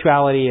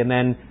spirituality, and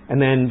then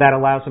that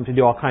allows them to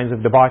do all kinds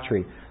of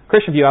debauchery.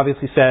 Christian view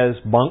obviously says,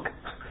 bunk.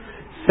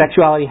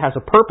 Sexuality has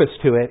a purpose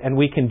to it, and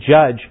we can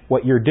judge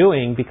what you're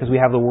doing because we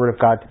have the Word of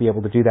God to be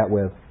able to do that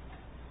with.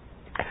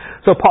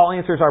 So Paul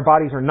answers, our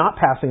bodies are not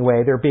passing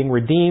away, they're being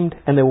redeemed,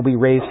 and they will be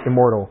raised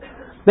immortal.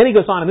 Then he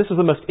goes on, and this is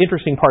the most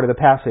interesting part of the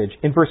passage.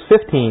 In verse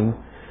 15,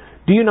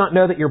 do you not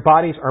know that your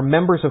bodies are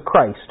members of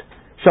Christ?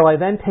 Shall I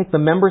then take the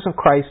members of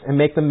Christ and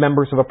make them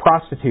members of a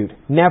prostitute?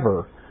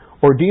 Never.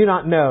 Or do you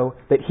not know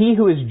that he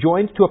who is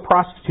joined to a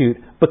prostitute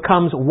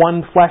becomes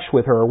one flesh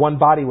with her, or one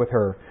body with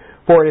her?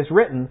 For it is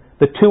written,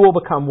 the two will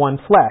become one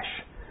flesh.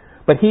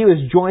 But he who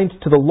is joined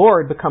to the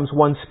Lord becomes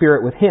one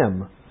spirit with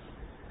him.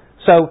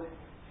 So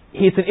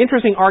it's an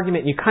interesting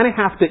argument. You kind of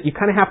have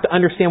to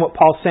understand what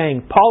Paul's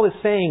saying. Paul is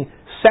saying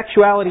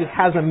sexuality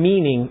has a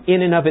meaning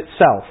in and of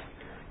itself.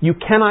 You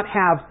cannot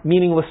have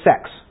meaningless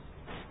sex,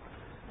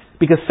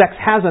 because sex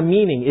has a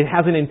meaning. It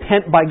has an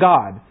intent by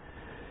God.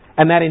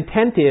 And that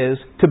intent is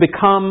to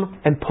become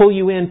and pull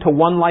you into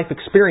one life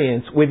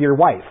experience with your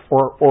wife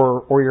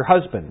or your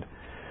husband.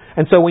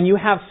 And so when you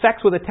have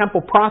sex with a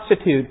temple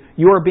prostitute,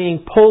 you are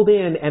being pulled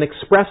in and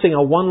expressing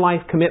a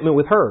one-life commitment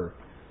with her.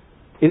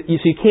 So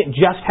you can't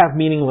just have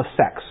meaningless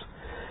sex.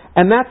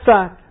 And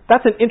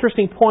that's an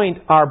interesting point.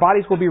 Our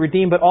bodies will be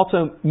redeemed, but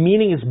also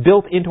meaning is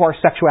built into our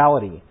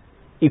sexuality.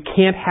 You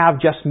can't have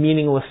just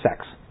meaningless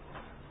sex.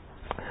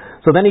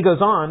 So then he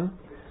goes on,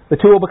 the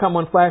two will become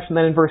one flesh, and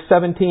then in verse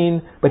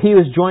 17, but he who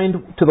is joined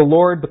to the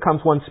Lord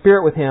becomes one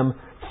spirit with him.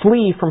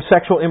 Flee from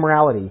sexual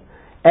immorality.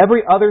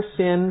 Every other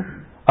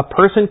sin a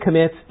person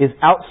commits is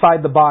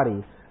outside the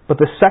body, but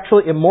the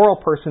sexually immoral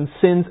person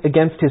sins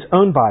against his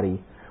own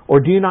body.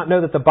 Or do you not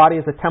know that the body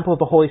is a temple of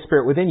the Holy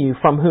Spirit within you,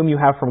 from whom you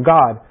have from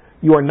God?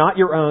 You are not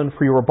your own,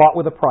 for you were bought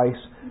with a price,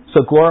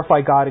 so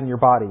glorify God in your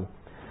body.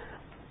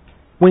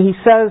 When he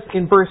says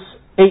in verse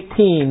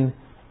 18,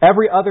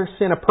 every other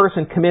sin a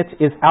person commits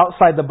is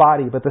outside the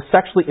body, but the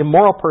sexually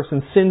immoral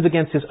person sins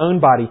against his own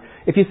body.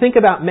 If you think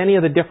about many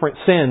of the different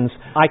sins,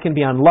 I can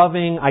be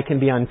unloving, I can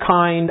be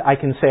unkind, I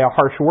can say a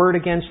harsh word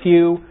against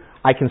you,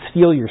 I can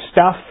steal your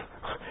stuff.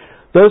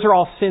 Those are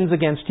all sins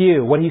against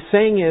you. What he's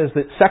saying is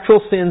that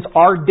sexual sins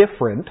are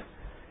different,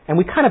 and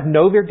we kind of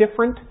know they're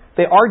different.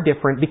 They are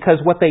different because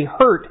what they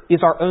hurt is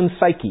our own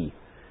psyche.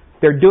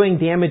 They're doing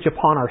damage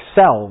upon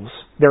ourselves.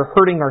 They're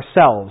hurting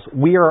ourselves.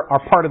 We are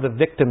part of the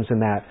victims in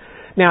that.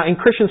 Now, in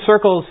Christian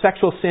circles,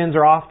 sexual sins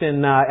are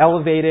often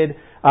elevated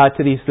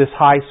to this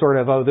high sort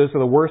of, those are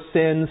the worst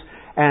sins,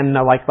 and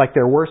like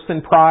they're worse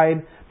than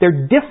pride.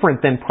 They're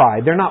different than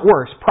pride. They're not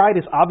worse. Pride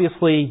is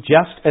obviously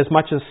just as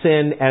much a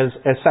sin as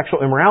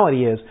sexual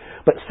immorality is,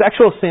 but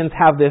sexual sins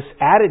have this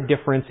added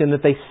difference in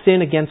that they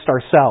sin against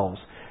ourselves.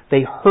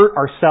 They hurt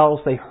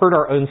ourselves, they hurt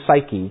our own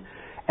psyche,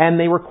 and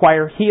they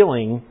require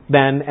healing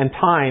then and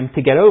time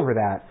to get over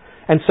that.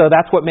 And so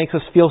that's what makes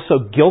us feel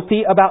so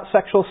guilty about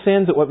sexual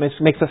sins. It's what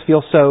makes us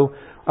feel so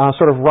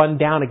sort of run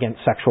down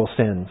against sexual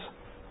sins.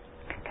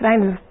 Can I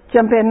just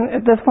jump in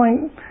at this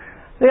point?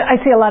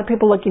 I see a lot of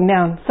people looking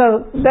down.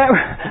 So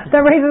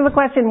that raises the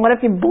question, what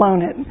if you've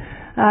blown it?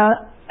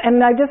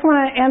 And I just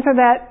want to answer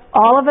that.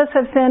 All of us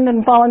have sinned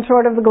and fallen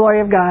short of the glory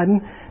of God.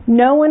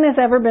 No one has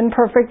ever been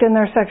perfect in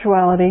their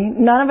sexuality.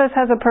 None of us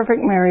has a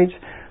perfect marriage.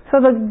 So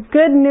the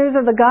good news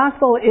of the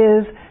gospel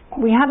is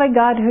we have a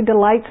God who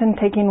delights in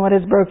taking what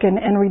is broken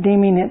and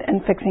redeeming it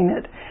and fixing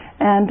it.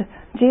 And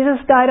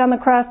Jesus died on the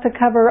cross to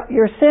cover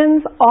your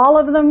sins, all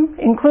of them,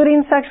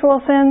 including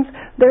sexual sins.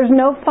 There's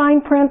no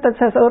fine print that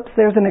says, oops,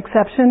 there's an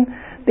exception.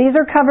 These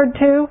are covered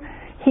too.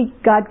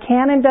 God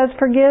can and does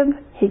forgive.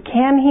 He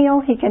can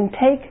heal. He can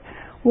take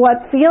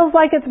what feels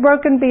like it's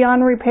broken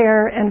beyond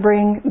repair and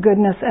bring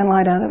goodness and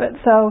light out of it.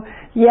 So,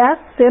 yes,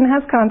 sin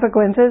has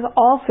consequences.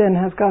 All sin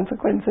has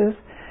consequences.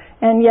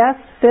 And yes,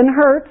 sin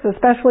hurts,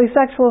 especially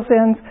sexual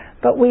sins,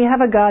 but we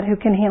have a God who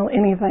can heal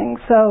anything.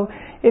 So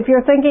if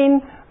you're thinking,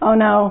 oh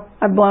no,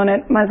 I've blown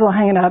it, might as well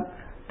hang it up,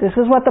 this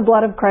is what the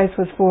blood of Christ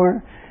was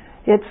for.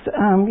 It's,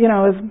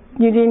 as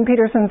Eugene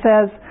Peterson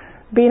says,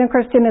 being a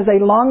Christian is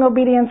a long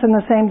obedience in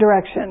the same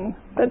direction,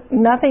 but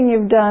nothing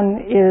you've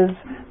done is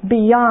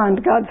beyond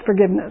God's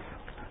forgiveness.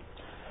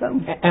 So.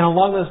 And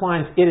along those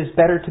lines, it is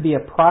better to be a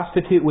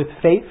prostitute with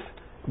faith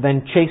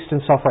than chaste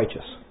and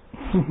self-righteous.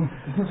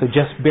 So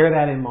just bear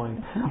that in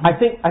mind. I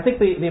think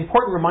the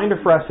important reminder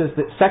for us is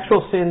that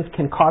sexual sins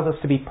can cause us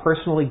to be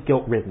personally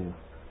guilt-ridden.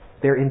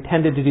 They're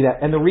intended to do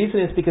that. And the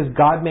reason is because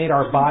God made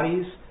our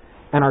bodies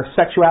and our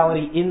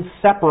sexuality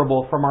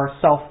inseparable from our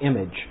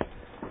self-image.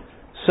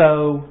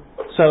 So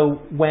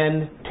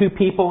when two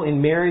people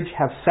in marriage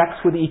have sex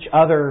with each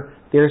other,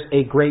 there's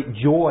a great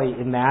joy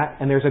in that,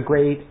 and there's a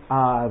great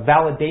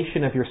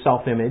validation of your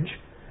self-image.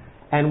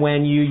 And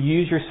when you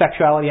use your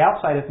sexuality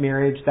outside of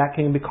marriage, that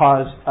can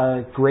cause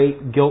a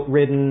great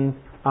guilt-ridden,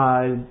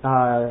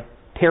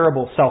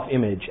 terrible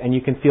self-image, and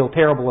you can feel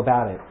terrible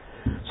about it.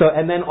 So,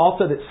 and then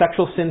also that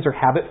sexual sins are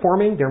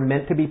habit-forming. They're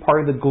meant to be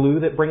part of the glue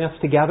that bring us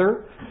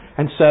together.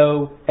 And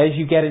so as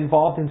you get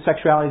involved in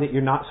sexuality that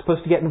you're not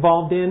supposed to get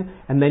involved in,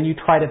 and then you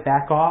try to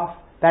back off,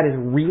 that is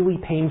really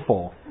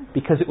painful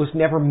because it was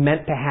never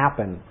meant to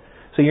happen.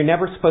 So you're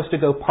never supposed to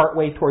go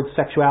partway towards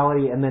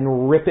sexuality and then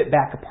rip it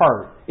back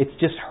apart. It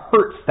just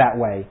hurts that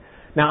way.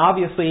 Now,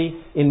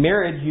 obviously, in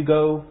marriage, you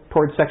go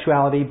towards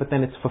sexuality, but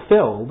then it's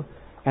fulfilled,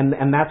 and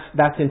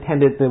that's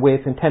intended the way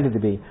it's intended to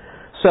be.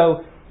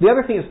 So the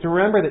other thing is to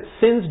remember that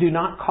sins do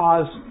not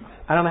cause,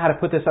 I don't know how to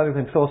put this other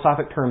than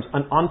philosophic terms,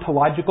 an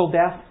ontological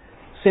death.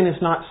 Sin is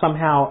not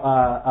somehow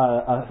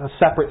a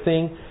separate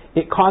thing.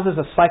 It causes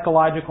a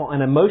psychological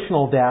and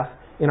emotional death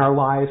in our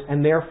lives,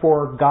 and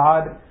therefore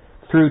God,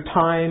 through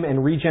time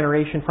and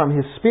regeneration from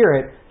His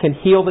Spirit, can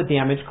heal the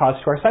damage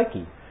caused to our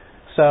psyche.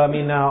 So,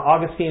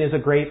 Augustine is a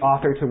great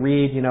author to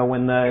read.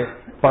 When the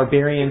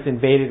barbarians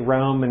invaded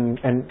Rome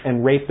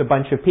and raped a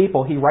bunch of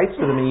people, he writes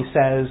to them and he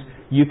says,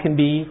 you can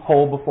be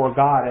whole before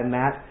God, and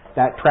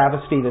that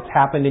travesty that's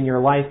happened in your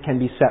life can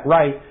be set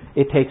right.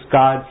 It takes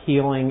God's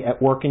healing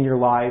at work in your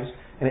lives,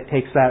 and it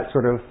takes that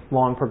sort of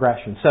long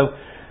progression. So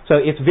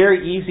it's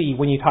very easy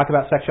when you talk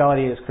about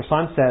sexuality, as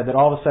Chrisan said, that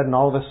all of a sudden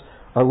all of us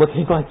are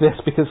looking like this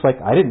because,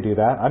 I didn't do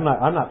that. I'm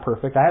not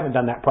perfect. I haven't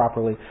done that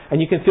properly. And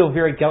you can feel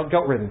very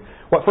guilt-ridden.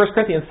 What 1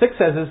 Corinthians 6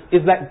 says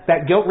is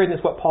that guilt-ridden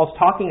is what Paul's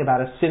talking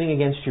about, is sinning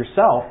against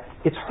yourself.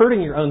 It's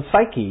hurting your own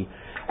psyche.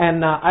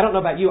 And I don't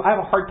know about you, I have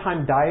a hard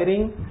time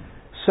dieting.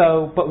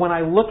 But when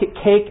I look at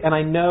cake and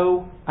I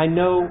know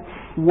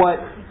what,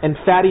 and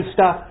fatty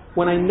stuff,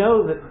 when I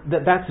know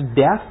that's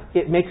death,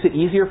 it makes it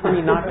easier for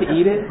me not to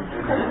eat it.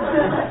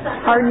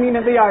 Hardening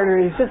of the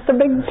arteries, just a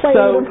big plate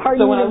of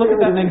hardening. So when I look at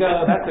that and I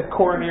go, that's a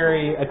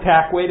coronary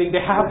attack waiting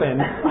to happen,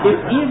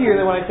 it's easier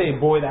than when I say,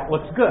 boy, that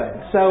looks good.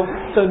 So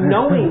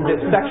knowing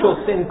that sexual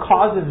sin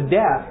causes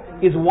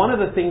death is one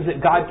of the things that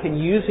God can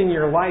use in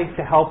your life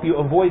to help you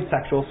avoid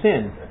sexual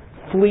sin.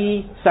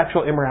 Flee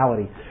sexual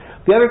immorality.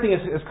 The other thing is,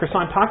 as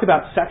Chrisan talked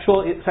about,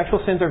 sexual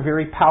sins are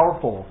very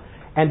powerful.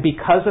 And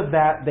because of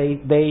that,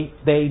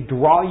 they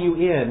draw you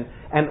in.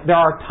 And there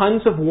are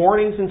tons of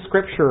warnings in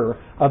Scripture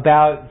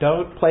about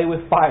don't play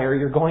with fire,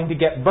 you're going to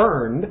get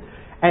burned.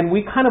 And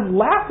we kind of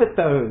laugh at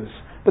those.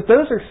 But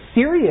those are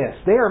serious.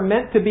 They are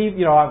meant to be,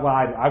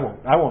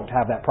 I won't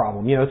have that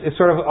problem. It's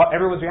sort of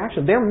everyone's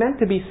reaction. They're meant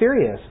to be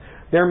serious.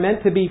 They're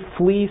meant to be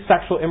flee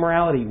sexual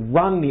immorality,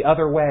 run the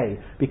other way,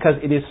 because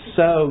it is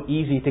so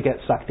easy to get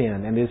sucked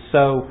in and is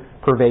so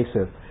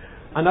pervasive.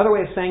 Another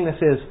way of saying this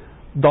is,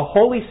 the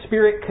Holy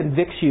Spirit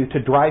convicts you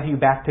to drive you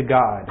back to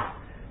God.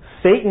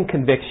 Satan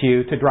convicts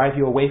you to drive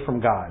you away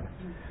from God.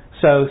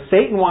 So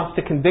Satan wants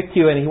to convict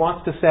you, and he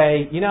wants to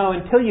say,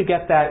 until you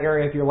get that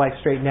area of your life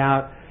straightened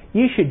out,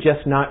 you should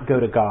just not go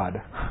to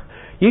God.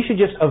 You should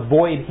just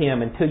avoid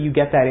Him until you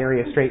get that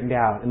area straightened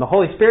out. And the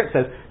Holy Spirit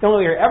says, the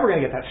only way you're ever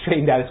going to get that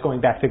straightened out is going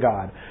back to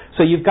God.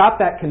 So you've got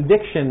that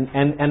conviction,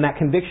 and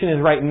that conviction is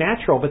right and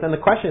natural, but then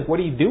the question is, what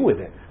do you do with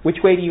it? Which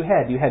way do you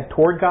head? Do you head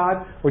toward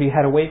God, or do you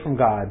head away from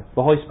God?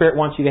 The Holy Spirit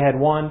wants you to head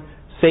one.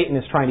 Satan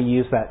is trying to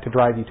use that to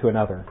drive you to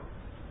another.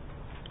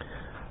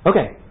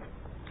 Okay.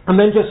 And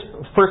then just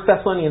 1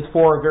 Thessalonians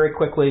 4 very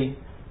quickly.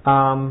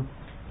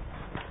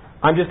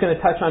 I'm just going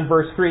to touch on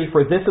verse 3.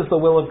 For this is the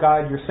will of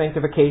God, your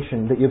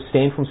sanctification, that you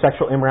abstain from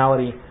sexual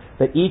immorality,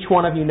 that each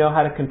one of you know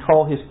how to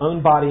control his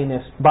own body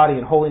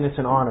in holiness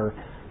and honor,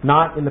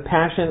 not in the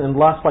passion and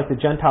lust like the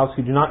Gentiles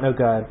who do not know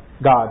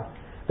God,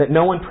 that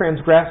no one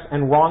transgress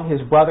and wrong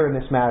his brother in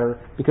this matter,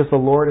 because the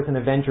Lord is an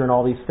avenger in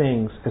all these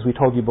things, as we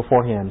told you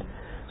beforehand.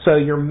 So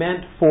you're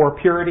meant for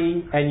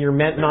purity, and you're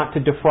meant not to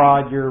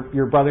defraud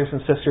your brothers and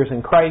sisters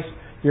in Christ.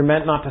 You're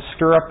meant not to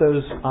stir up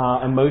those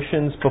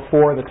emotions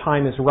before the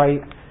time is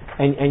right.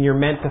 And you're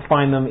meant to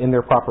find them in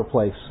their proper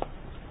place.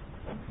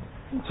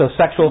 So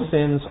sexual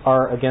sins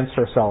are against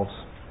ourselves.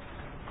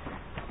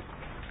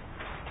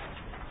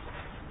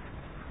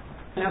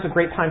 Now's a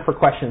great time for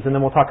questions, and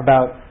then we'll talk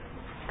about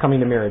coming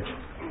to marriage.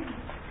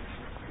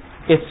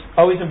 It's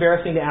always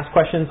embarrassing to ask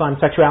questions on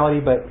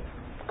sexuality, but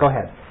go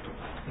ahead.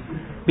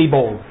 Be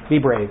bold. Be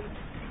brave.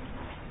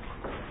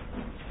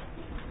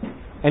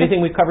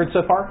 Anything we've covered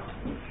so far?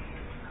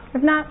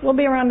 If not, we'll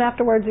be around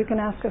afterwards. You can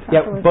ask us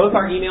Yep, afterwards. both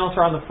our emails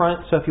are on the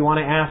front, so if you want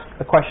to ask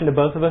a question to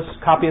both of us,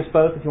 copy us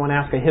both. If you want to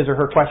ask a his or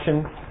her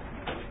question,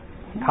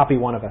 copy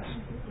one of us.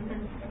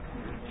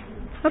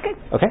 Okay.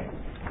 Okay?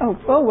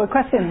 Oh, a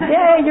question.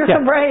 Yay, you're so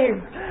brave.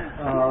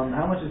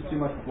 How much is too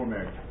much before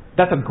marriage?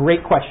 That's a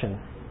great question.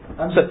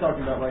 I'm just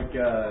talking about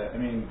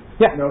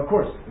of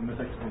course, in the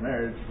sex before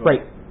marriage.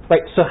 Right.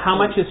 So how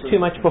much is too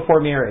much before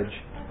marriage?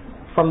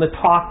 From the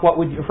talk, what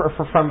would you,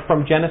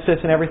 from Genesis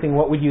and everything?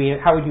 How would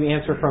you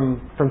answer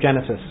from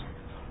Genesis?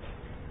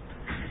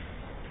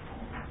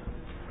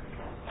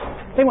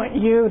 They want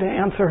you to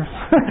answer.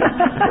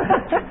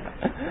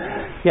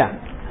 Yeah.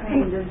 I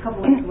mean, there's a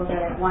couple ways to look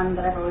at it. One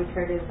that I've always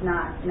heard is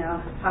not,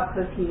 how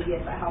close can you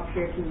get, but how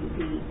pure can you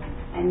be?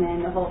 And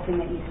then the whole thing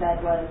that you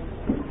said was,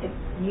 if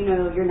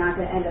you're not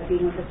going to end up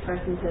being with this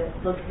person, to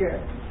look your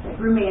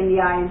roommate in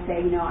the eye and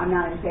say, I'm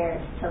not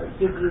embarrassed to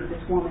give you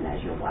this woman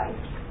as your wife,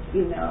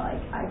 even though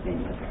I've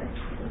been with her.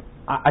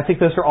 I think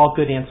those are all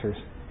good answers.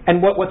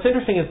 And what's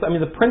interesting is, the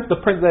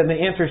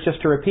answers, just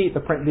to repeat,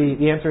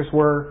 the answers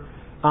were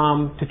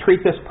to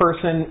treat this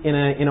person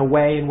in a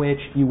way in which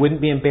you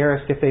wouldn't be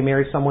embarrassed if they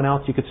marry someone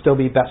else. You could still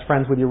be best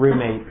friends with your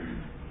roommate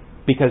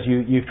because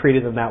you've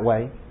treated them that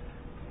way.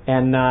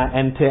 And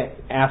to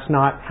ask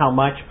not how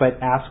much, but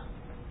ask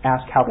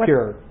how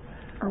pure.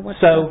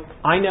 So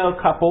I know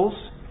couples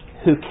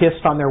who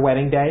kissed on their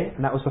wedding day,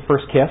 and that was the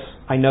first kiss.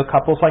 I know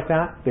couples like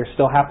that. They're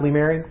still happily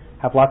married,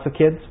 have lots of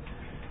kids,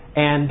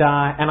 and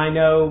I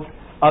know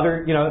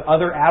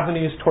other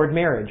avenues toward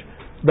marriage.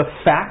 The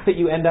fact that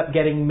you end up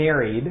getting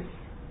married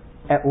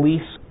at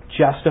least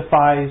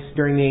justifies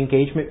during the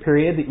engagement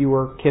period that you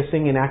were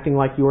kissing and acting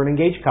like you were an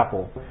engaged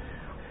couple.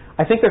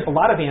 I think there's a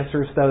lot of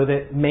answers, though,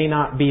 that may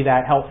not be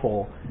that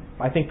helpful.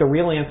 I think the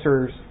real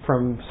answers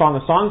from Song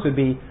of Songs would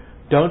be,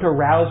 don't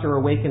arouse or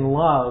awaken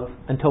love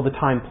until the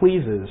time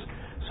pleases.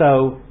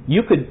 So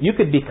you could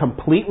be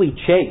completely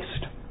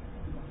chaste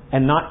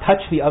and not touch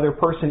the other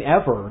person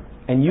ever,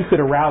 and you could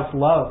arouse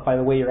love by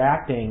the way you're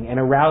acting and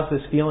arouse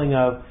this feeling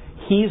of,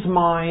 he's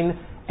mine,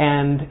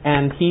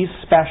 and he's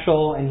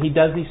special, and he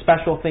does these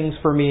special things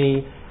for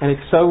me, and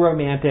it's so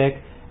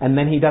romantic, and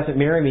then he doesn't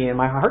marry me, and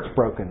my heart's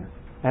broken.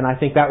 And I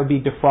think that would be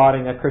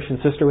defrauding a Christian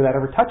sister without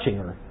ever touching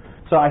her.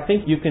 So I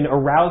think you can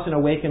arouse and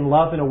awaken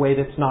love in a way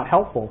that's not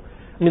helpful.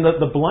 I mean,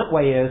 the blunt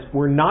way is,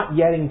 we're not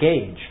yet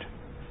engaged,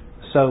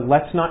 so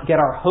let's not get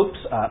our hopes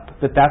up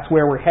that that's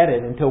where we're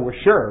headed until we're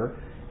sure,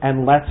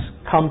 and let's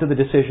come to the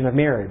decision of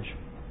marriage.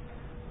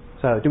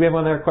 So, do we have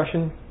another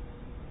question?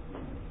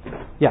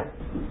 Yeah.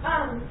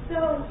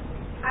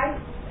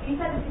 You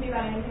said this to me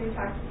about anything we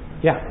talked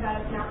about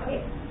it now.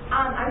 Okay.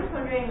 I'm just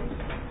wondering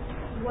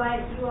what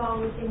you all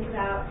would think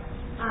about,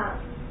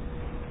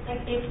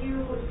 if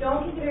you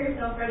don't consider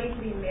yourself ready to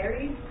be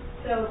married,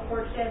 so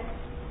courtship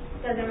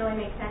doesn't really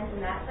make sense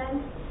in that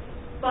sense,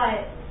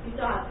 but you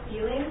still have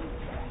feelings.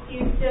 Do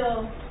you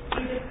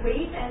just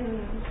wait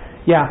and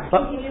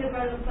continue the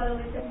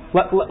brotherly thing?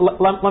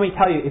 Let me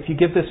tell you, if you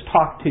give this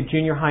talk to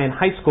junior high and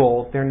high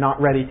school, they're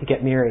not ready to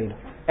get married.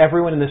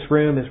 Everyone in this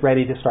room is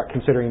ready to start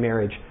considering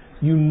marriage.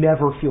 You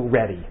never feel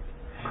ready.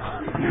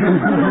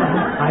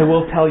 I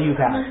will tell you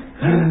that.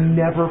 You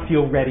never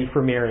feel ready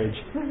for marriage.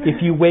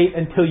 If you wait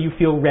until you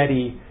feel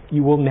ready,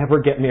 you will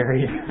never get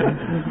married.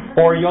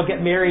 Or you'll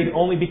get married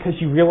only because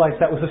you realize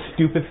that was a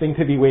stupid thing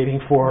to be waiting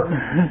for.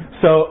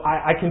 So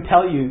I can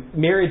tell you,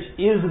 marriage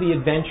is the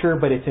adventure,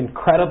 but it's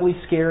incredibly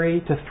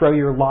scary to throw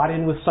your lot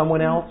in with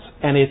someone else,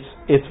 and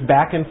it's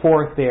back and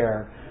forth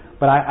there.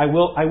 But I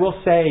will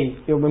say,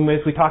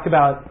 as we talk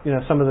about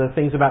some of the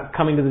things about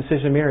coming to the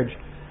decision of marriage,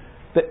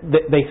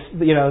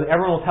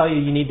 everyone will tell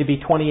you need to be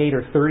 28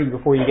 or 30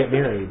 before you get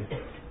married.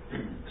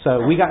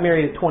 So we got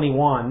married at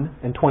 21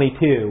 and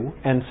 22,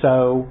 and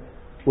so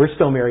we're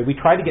still married. We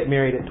tried to get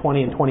married at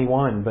 20 and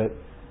 21, but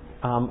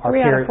our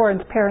 3 out of 4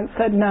 parents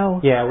said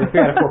no. Yeah, 3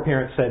 out of 4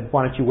 parents said,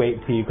 why don't you wait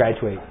until you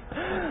graduate?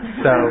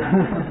 So,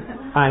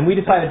 and we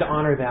decided to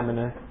honor them, and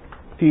a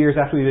few years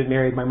after we'd been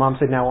married, my mom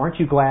said, now aren't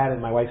you glad? And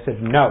my wife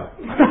said, no.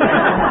 We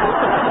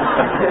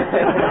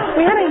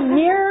had a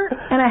year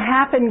and a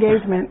half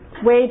engagement,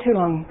 way too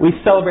long. We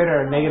celebrated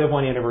our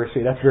 -1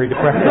 anniversary. That's very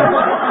depressing.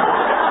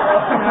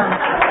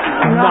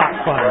 Not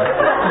fun.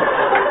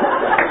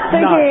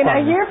 Thinking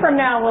a year from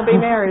now we'll be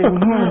married.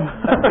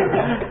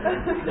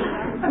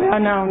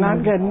 No,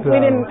 not good.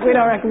 We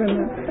don't recommend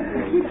that.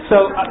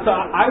 So I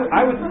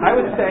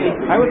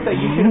would say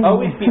you should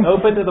always be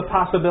open to the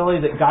possibility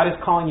that God is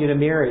calling you to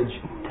marriage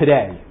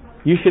today.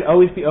 You should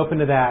always be open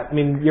to that. I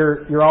mean,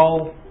 you're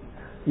all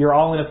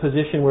in a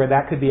position where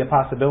that could be a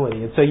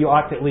possibility, and so you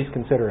ought to at least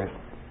consider it.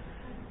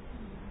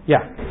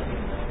 Yeah.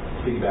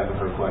 Piggyback on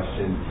her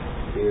question,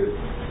 you're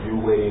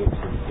waiting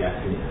for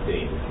definite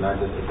things, not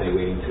just to say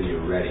waiting until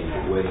you're ready,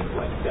 but waiting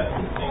for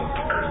definite things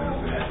to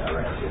move in that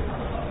direction.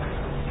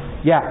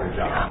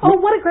 Yeah. Oh,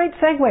 what a great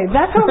segue.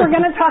 That's what we're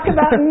going to talk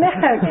about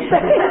next.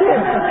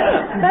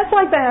 That's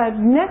like the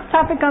next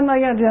topic on the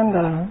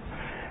agenda.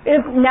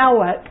 Now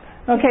what?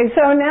 Okay,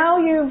 so now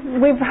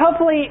we've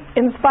hopefully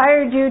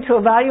inspired you to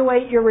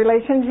evaluate your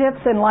relationships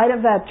in light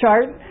of that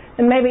chart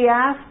and maybe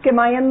ask, am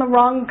I in the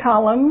wrong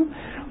column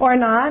or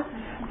not?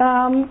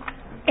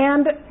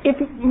 And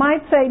if you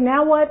might say,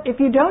 now what? If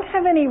you don't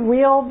have any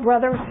real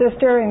brother or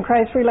sister in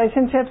Christ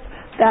relationships,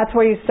 that's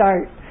where you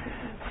start.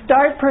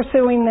 Start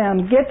pursuing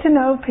them. Get to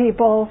know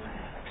people.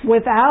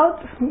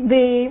 without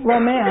the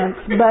romance,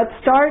 but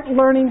start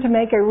learning to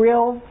make a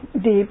real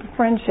deep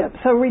friendship.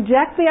 So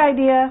reject the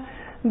idea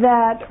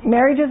that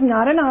marriage is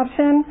not an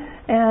option,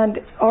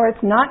 or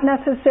it's not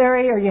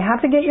necessary, or you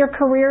have to get your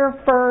career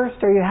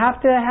first, or you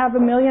have to have $1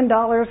 million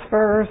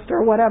first,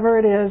 or whatever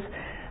it is.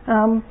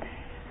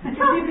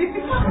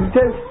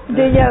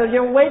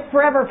 You'll wait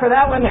forever for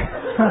that one.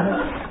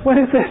 What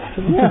is it?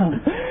 Yeah.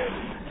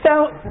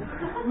 So,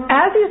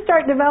 as you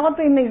start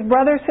developing these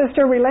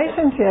brother-sister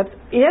relationships,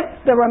 if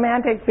the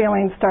romantic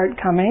feelings start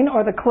coming,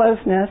 or the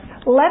closeness,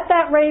 let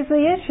that raise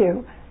the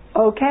issue.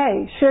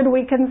 Okay, should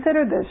we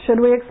consider this? Should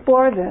we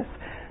explore this?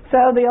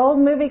 So the old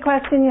movie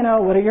question,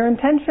 what are your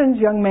intentions,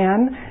 young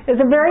man, is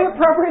a very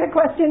appropriate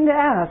question to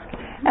ask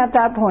at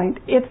that point.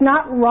 It's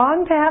not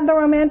wrong to have the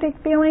romantic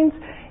feelings.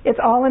 It's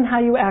all in how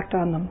you act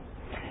on them.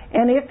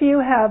 And if you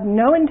have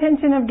no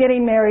intention of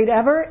getting married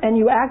ever and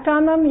you act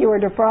on them, you are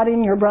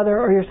defrauding your brother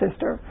or your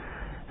sister.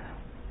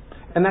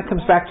 And that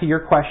comes back to your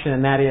question,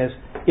 and that is,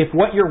 if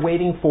what you're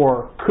waiting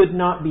for could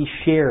not be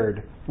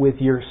shared with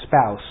your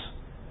spouse,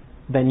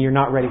 then you're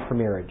not ready for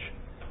marriage.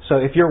 So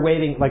if you're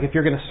waiting, like if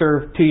you're going to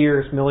serve 2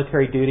 years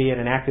military duty in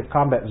an active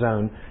combat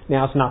zone,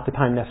 now's not the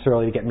time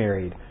necessarily to get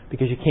married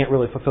because you can't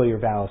really fulfill your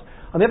vows.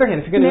 On the other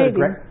hand, if you're going to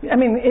go to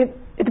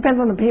it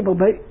depends on the people,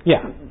 but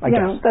I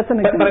guess that's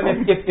an example.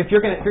 But if you're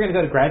going to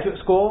go to graduate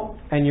school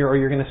and you're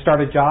going to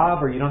start a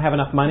job or you don't have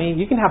enough money,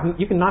 you can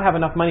not have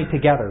enough money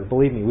together.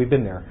 Believe me, we've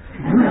been there.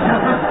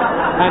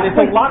 And it's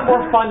a lot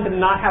more fun to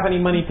not have any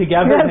money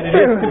together than it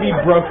is to be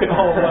broken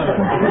all alone.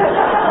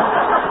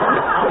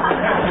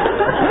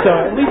 So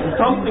at least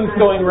something's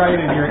going right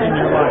in your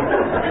life.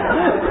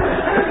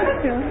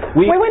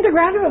 We went to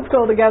graduate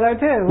school together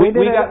too. We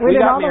did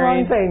all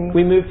married. The wrong things.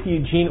 We moved to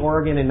Eugene,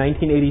 Oregon in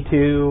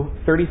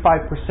 1982.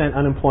 35%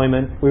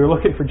 unemployment. We were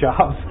looking for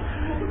jobs,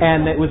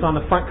 and it was on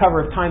the front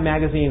cover of Time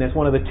magazine as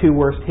one of the 2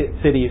 worst hit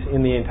cities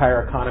in the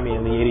entire economy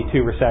in the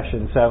 '82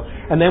 recession. So,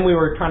 and then we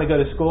were trying to go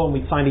to school, and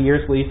we signed a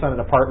year's lease on an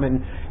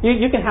apartment.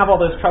 You can have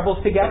all those troubles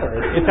together.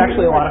 It's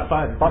actually a lot of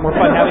fun. A lot more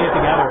fun having it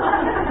together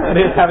than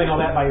it is having all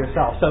that by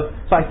yourself. So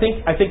I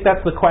think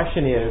that's the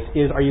question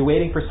is are you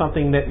waiting for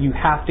something that you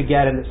have to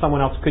get and that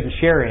someone else couldn't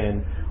share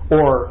in,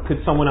 or could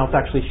someone else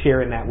actually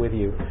share in that with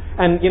you?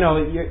 And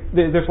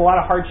there's a lot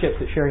of hardships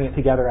that sharing it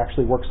together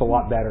actually works a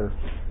lot better.